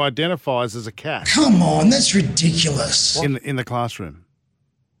who identifies as a cat. Come on, that's ridiculous. In the classroom.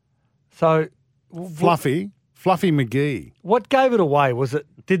 So, Fluffy McGee. What gave it away? Was it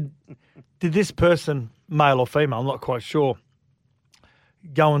did this person, male or female, I'm not quite sure,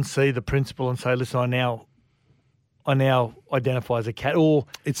 go and see the principal and say, "Listen, I now identify as a cat," or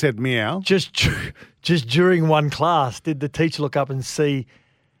it said meow? Just during one class, did the teacher look up and see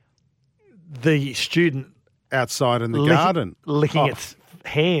the student outside in the garden licking its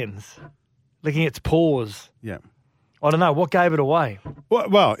hands, licking its paws? Yeah. I don't know. What gave it away?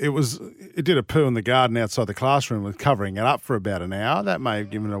 Well, it did a poo in the garden outside the classroom with covering it up for about an hour. That may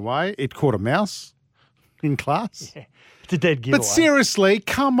have given it away. It caught a mouse in class. Yeah. It's a dead giveaway. But seriously,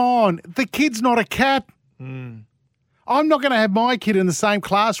 come on. The kid's not a cat. I'm not going to have my kid in the same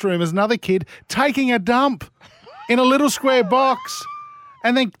classroom as another kid taking a dump in a little square box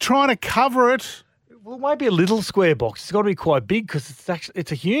and then trying to cover it. Well, it might be a little square box. It's got to be quite big because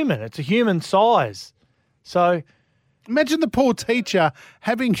it's a human. It's a human size. So imagine the poor teacher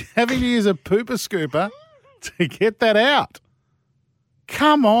having to use a pooper scooper to get that out.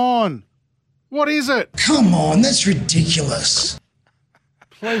 Come on. What is it? Come on, that's ridiculous.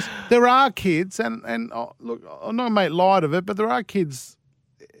 Please. There are kids, and look, I'm not going to make light of it, but there are kids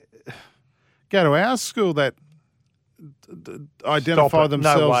go to our school that identify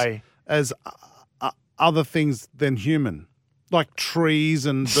themselves as other things than human, like trees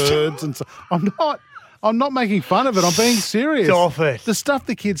and birds and so. I'm not making fun of it. I'm being serious. Stop it. The stuff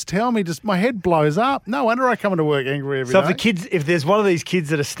the kids tell me, just my head blows up. No wonder I come into work angry every day. So if there's one of these kids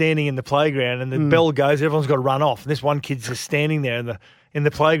that are standing in the playground and the bell goes, everyone's got to run off. And this one kid's just standing there in the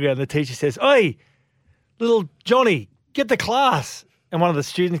playground. The teacher says, "Hey, little Johnny, get to class." And one of the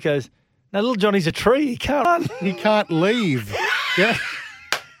students goes, "No, little Johnny's a tree. He can't run. He can't leave." Yeah.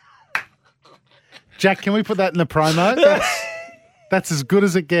 Jack, can we put that in the promo? That's as good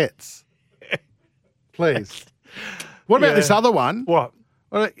as it gets. Please. What about this other one? What?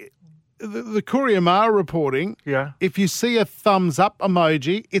 The Courier Mail reporting, if you see a thumbs up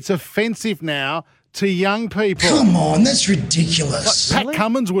emoji, it's offensive now to young people. Come on, that's ridiculous. Pat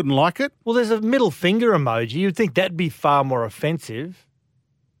Cummins wouldn't like it. Well, there's a middle finger emoji. You'd think that'd be far more offensive.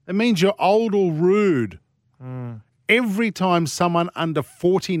 It means you're old or rude. Every time someone under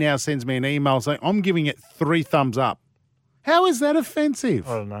 40 now sends me an email saying, I'm giving it 3 thumbs up. How is that offensive?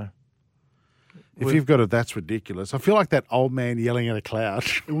 I don't know. If you've got it, that's ridiculous. I feel like that old man yelling at a cloud.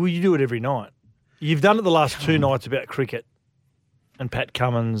 Well, you do it every night. You've done it the last 2 nights about cricket and Pat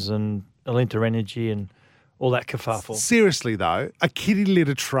Cummins and Alinta Energy and all that kerfuffle. Seriously, though, a kitty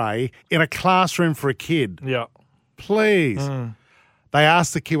litter tray in a classroom for a kid. Yeah. Please. They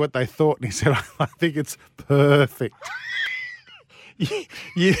asked the kid what they thought, and he said, I think it's perfect.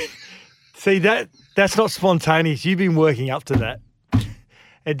 you see, that's not spontaneous. You've been working up to that.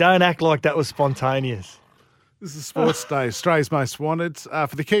 And don't act like that was spontaneous. This is Sports Day, Australia's Most Wanted,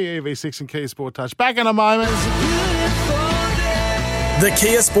 for the Kia EV6 and Kia Sportage. Back in a moment. The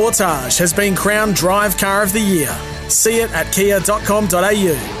Kia Sportage has been crowned Drive Car of the Year. See it at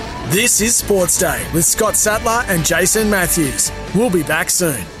kia.com.au. This is Sports Day with Scott Sattler and Jason Matthews. We'll be back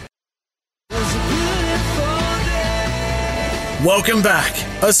soon. Welcome back,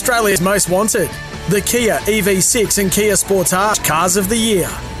 Australia's Most Wanted. the Kia EV6 and Kia Sportage Cars of the Year.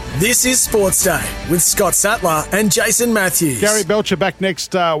 This is Sports Day with Scott Sattler and Jason Matthews. Gary Belcher back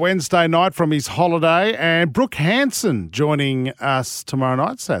next Wednesday night from his holiday, and Brooke Hanson joining us tomorrow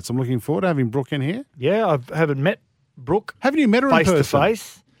night, Sats. I'm looking forward to having Brooke in here. Yeah, I haven't met Brooke. Haven't you met her in person? Face to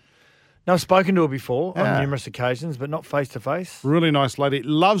face. No, I've spoken to her before on numerous occasions, but not face to face. Really nice lady.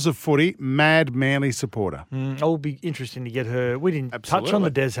 Loves a footy. Mad Manly supporter. It will be interesting to get her. We didn't touch on the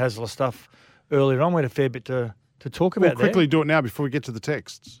Des Hasler stuff earlier on. We had a fair bit to talk about. We'll quickly do it now before we get to the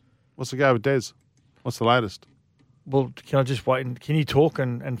texts. What's the go with Des? What's the latest? Well, can I just wait? Can you talk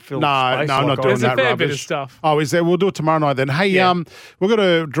and fill No, space? I'm not doing that There's a fair rubbish. bit of stuff. Oh, is there? We'll do it tomorrow night then. Hey, we're going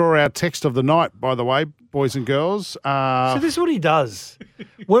to draw our text of the night, by the way, boys and girls. So this is what he does.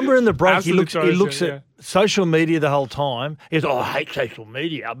 When we're in the break, he looks Absolute at social media the whole time. He goes, I hate social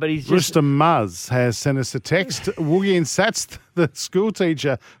media, but he's just... Rustam Muzz has sent us a text. Woogie and Sats, the school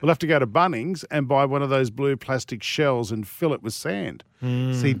teacher, will have to go to Bunnings and buy one of those blue plastic shells and fill it with sand.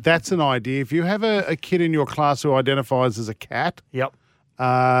 See, that's an idea. If you have a kid in your class who identifies as a cat,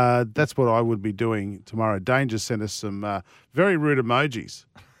 that's what I would be doing tomorrow. Danger sent us some very rude emojis.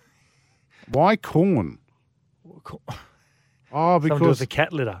 Why corn? Oh, because Someone does a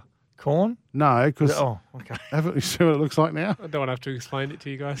cat litter. Corn? No, because okay. Haven't you seen what it looks like now? I don't want to have to explain it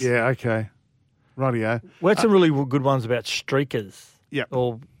to you guys. Yeah, okay. Rightio. We had some really good ones about streakers. Yep.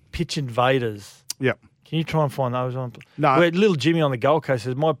 Or pitch invaders. Yep. Can you try and find those on? No. Where little Jimmy on the Gold Coast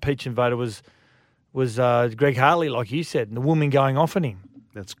says, my pitch invader was Greg Hartley, like you said, and the woman going off at him.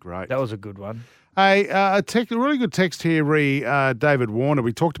 That's great. That was a good one. A really good text here, David Warner.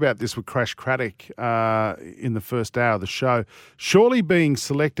 We talked about this with Crash Craddock in the first hour of the show. Surely being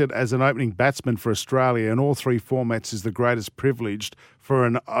selected as an opening batsman for Australia in all three formats is the greatest privilege for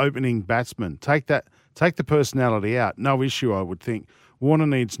an opening batsman. Take the personality out. No issue, I would think. Warner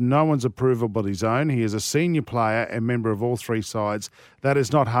needs no one's approval but his own. He is a senior player and member of all three sides. That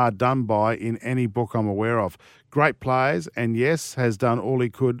is not hard done by in any book I'm aware of. Great players, and yes, has done all he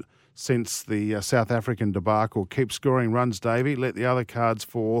could since the South African debacle. Keep scoring runs, Davey. Let the other cards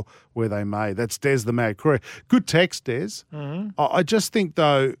fall where they may. That's Des the Mad Courier. Good text, Des. Mm-hmm. I just think,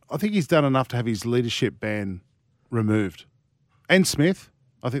 though, I think he's done enough to have his leadership ban removed. And Smith.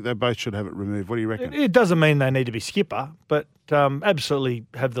 I think they both should have it removed. What do you reckon? It doesn't mean they need to be skipper, but absolutely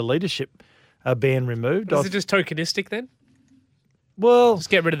have the leadership ban removed. Is it just tokenistic then? Well,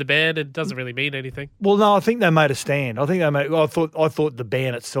 just get rid of the ban. It doesn't really mean anything. Well, no, I think they made a stand. I thought the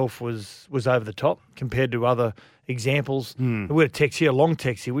ban itself was over the top compared to other examples. We had a text here, a long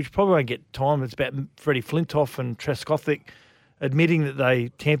text here, which probably won't get time. It's about Freddie Flintoff and Trescothick admitting that they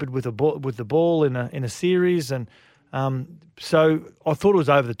tampered with the ball in a series, and so I thought it was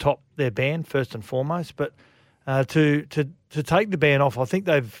over the top, their ban first and foremost. But to take the ban off, I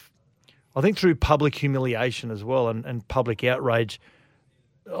think through public humiliation as well and public outrage,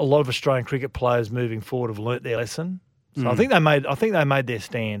 a lot of Australian cricket players moving forward have learnt their lesson. So I think they made their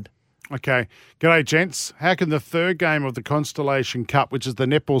stand. Okay. G'day, gents. How can the third game of the Constellation Cup, which is the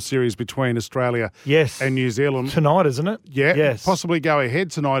netball series between Australia and New Zealand... Tonight, isn't it? Yeah. Yes. Possibly go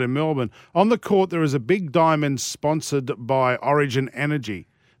ahead tonight in Melbourne. On the court, there is a big diamond sponsored by Origin Energy.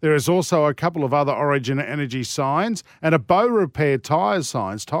 There is also a couple of other Origin Energy signs and a Bow Repair tyres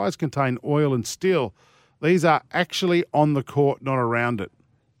signs. Tyres contain oil and steel. These are actually on the court, not around it.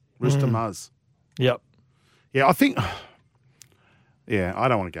 Rista Muzz. Yep. Yeah, I think... Yeah, I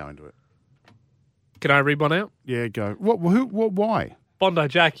don't want to go into it. Can I read one out? Yeah, go. Why? Bondi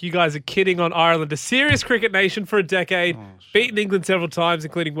Jack, you guys are kidding on Ireland, a serious cricket nation for a decade, beaten England several times,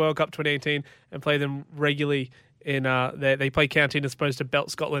 including World Cup 2018, and play them regularly in they play county and are supposed to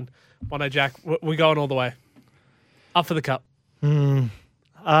belt Scotland. Bondi Jack, we're going all the way. Up for the cup. We've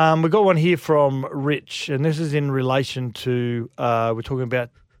got one here from Rich, and this is in relation to we're talking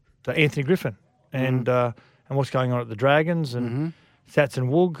about Anthony Griffin and what's going on at the Dragons and Sats and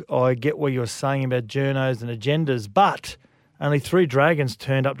Woog. I get what you're saying about journos and agendas, but only 3 Dragons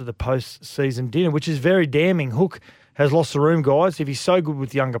turned up to the post-season dinner, which is very damning. Hook has lost the room, guys. If he's so good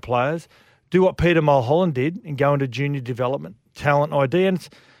with younger players, do what Peter Mulholland did and go into junior development, talent ID. And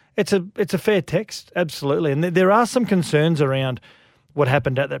it's a fair text, absolutely. And there are some concerns around what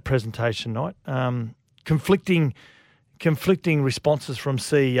happened at that presentation night. Conflicting responses from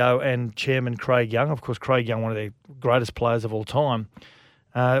CEO and Chairman Craig Young. Of course, Craig Young, one of the greatest players of all time.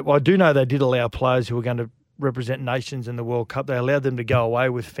 Well, I do know they did allow players who were going to represent nations in the World Cup. They allowed them to go away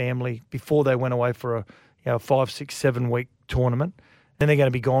with family before they went away for a 5, 6, 7 week tournament. Then they're going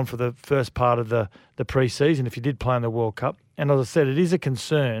to be gone for the first part of the pre-season if you did play in the World Cup. And as I said, it is a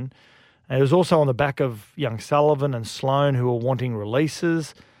concern. And it was also on the back of young Sullivan and Sloane who were wanting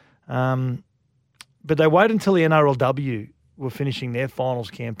releases. but they waited until the NRLW were finishing their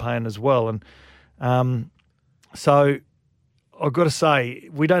finals campaign as well. And so I've got to say,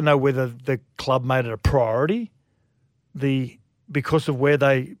 we don't know whether the club made it a priority. Because of where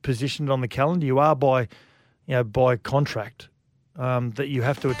they positioned it on the calendar, you are by contract that you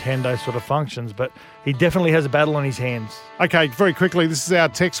have to attend those sort of functions. But he definitely has a battle on his hands. Okay, very quickly, this is our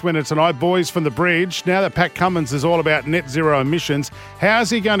text winner tonight. Boys from the Bridge, now that Pat Cummins is all about net zero emissions, how's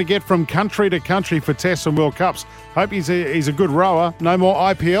he going to get from country to country for tests and World Cups? Hope he's a good rower. No more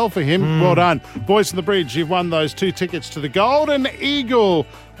IPL for him. Well done. Boys from the Bridge, you've won those 2 tickets to the Golden Eagle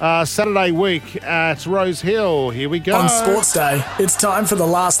Saturday week at Rose Hill. Here we go. On Sports Day, it's time for the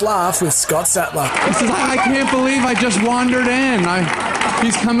last laugh with Scott Sattler. He says, I can't believe I just wandered in.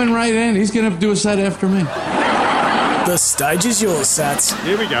 He's coming right in. He's going to do a set after me. The stage is yours, Sats.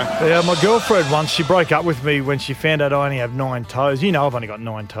 Here we go. Yeah, my girlfriend once, she broke up with me when she found out I only have 9 toes. You know I've only got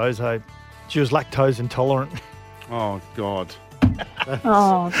 9 toes. She was lactose intolerant. Oh, God.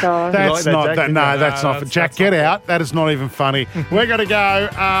 Oh, God. That's not that. No, that's not. Jack, get out. That is not even funny. We're going to go.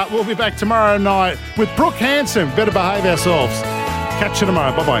 We'll be back tomorrow night with Brooke Hanson. Better behave ourselves. Catch you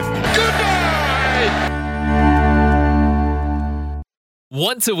tomorrow. Bye-bye.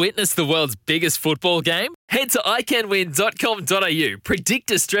 Want to witness the world's biggest football game? Head to iCanWin.com.au,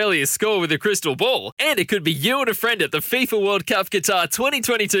 predict Australia's score with a crystal ball, and it could be you and a friend at the FIFA World Cup Qatar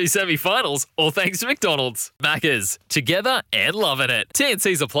 2022 semi-finals, all thanks to McDonald's. Maccas, together and loving it.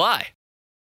 TNCs apply.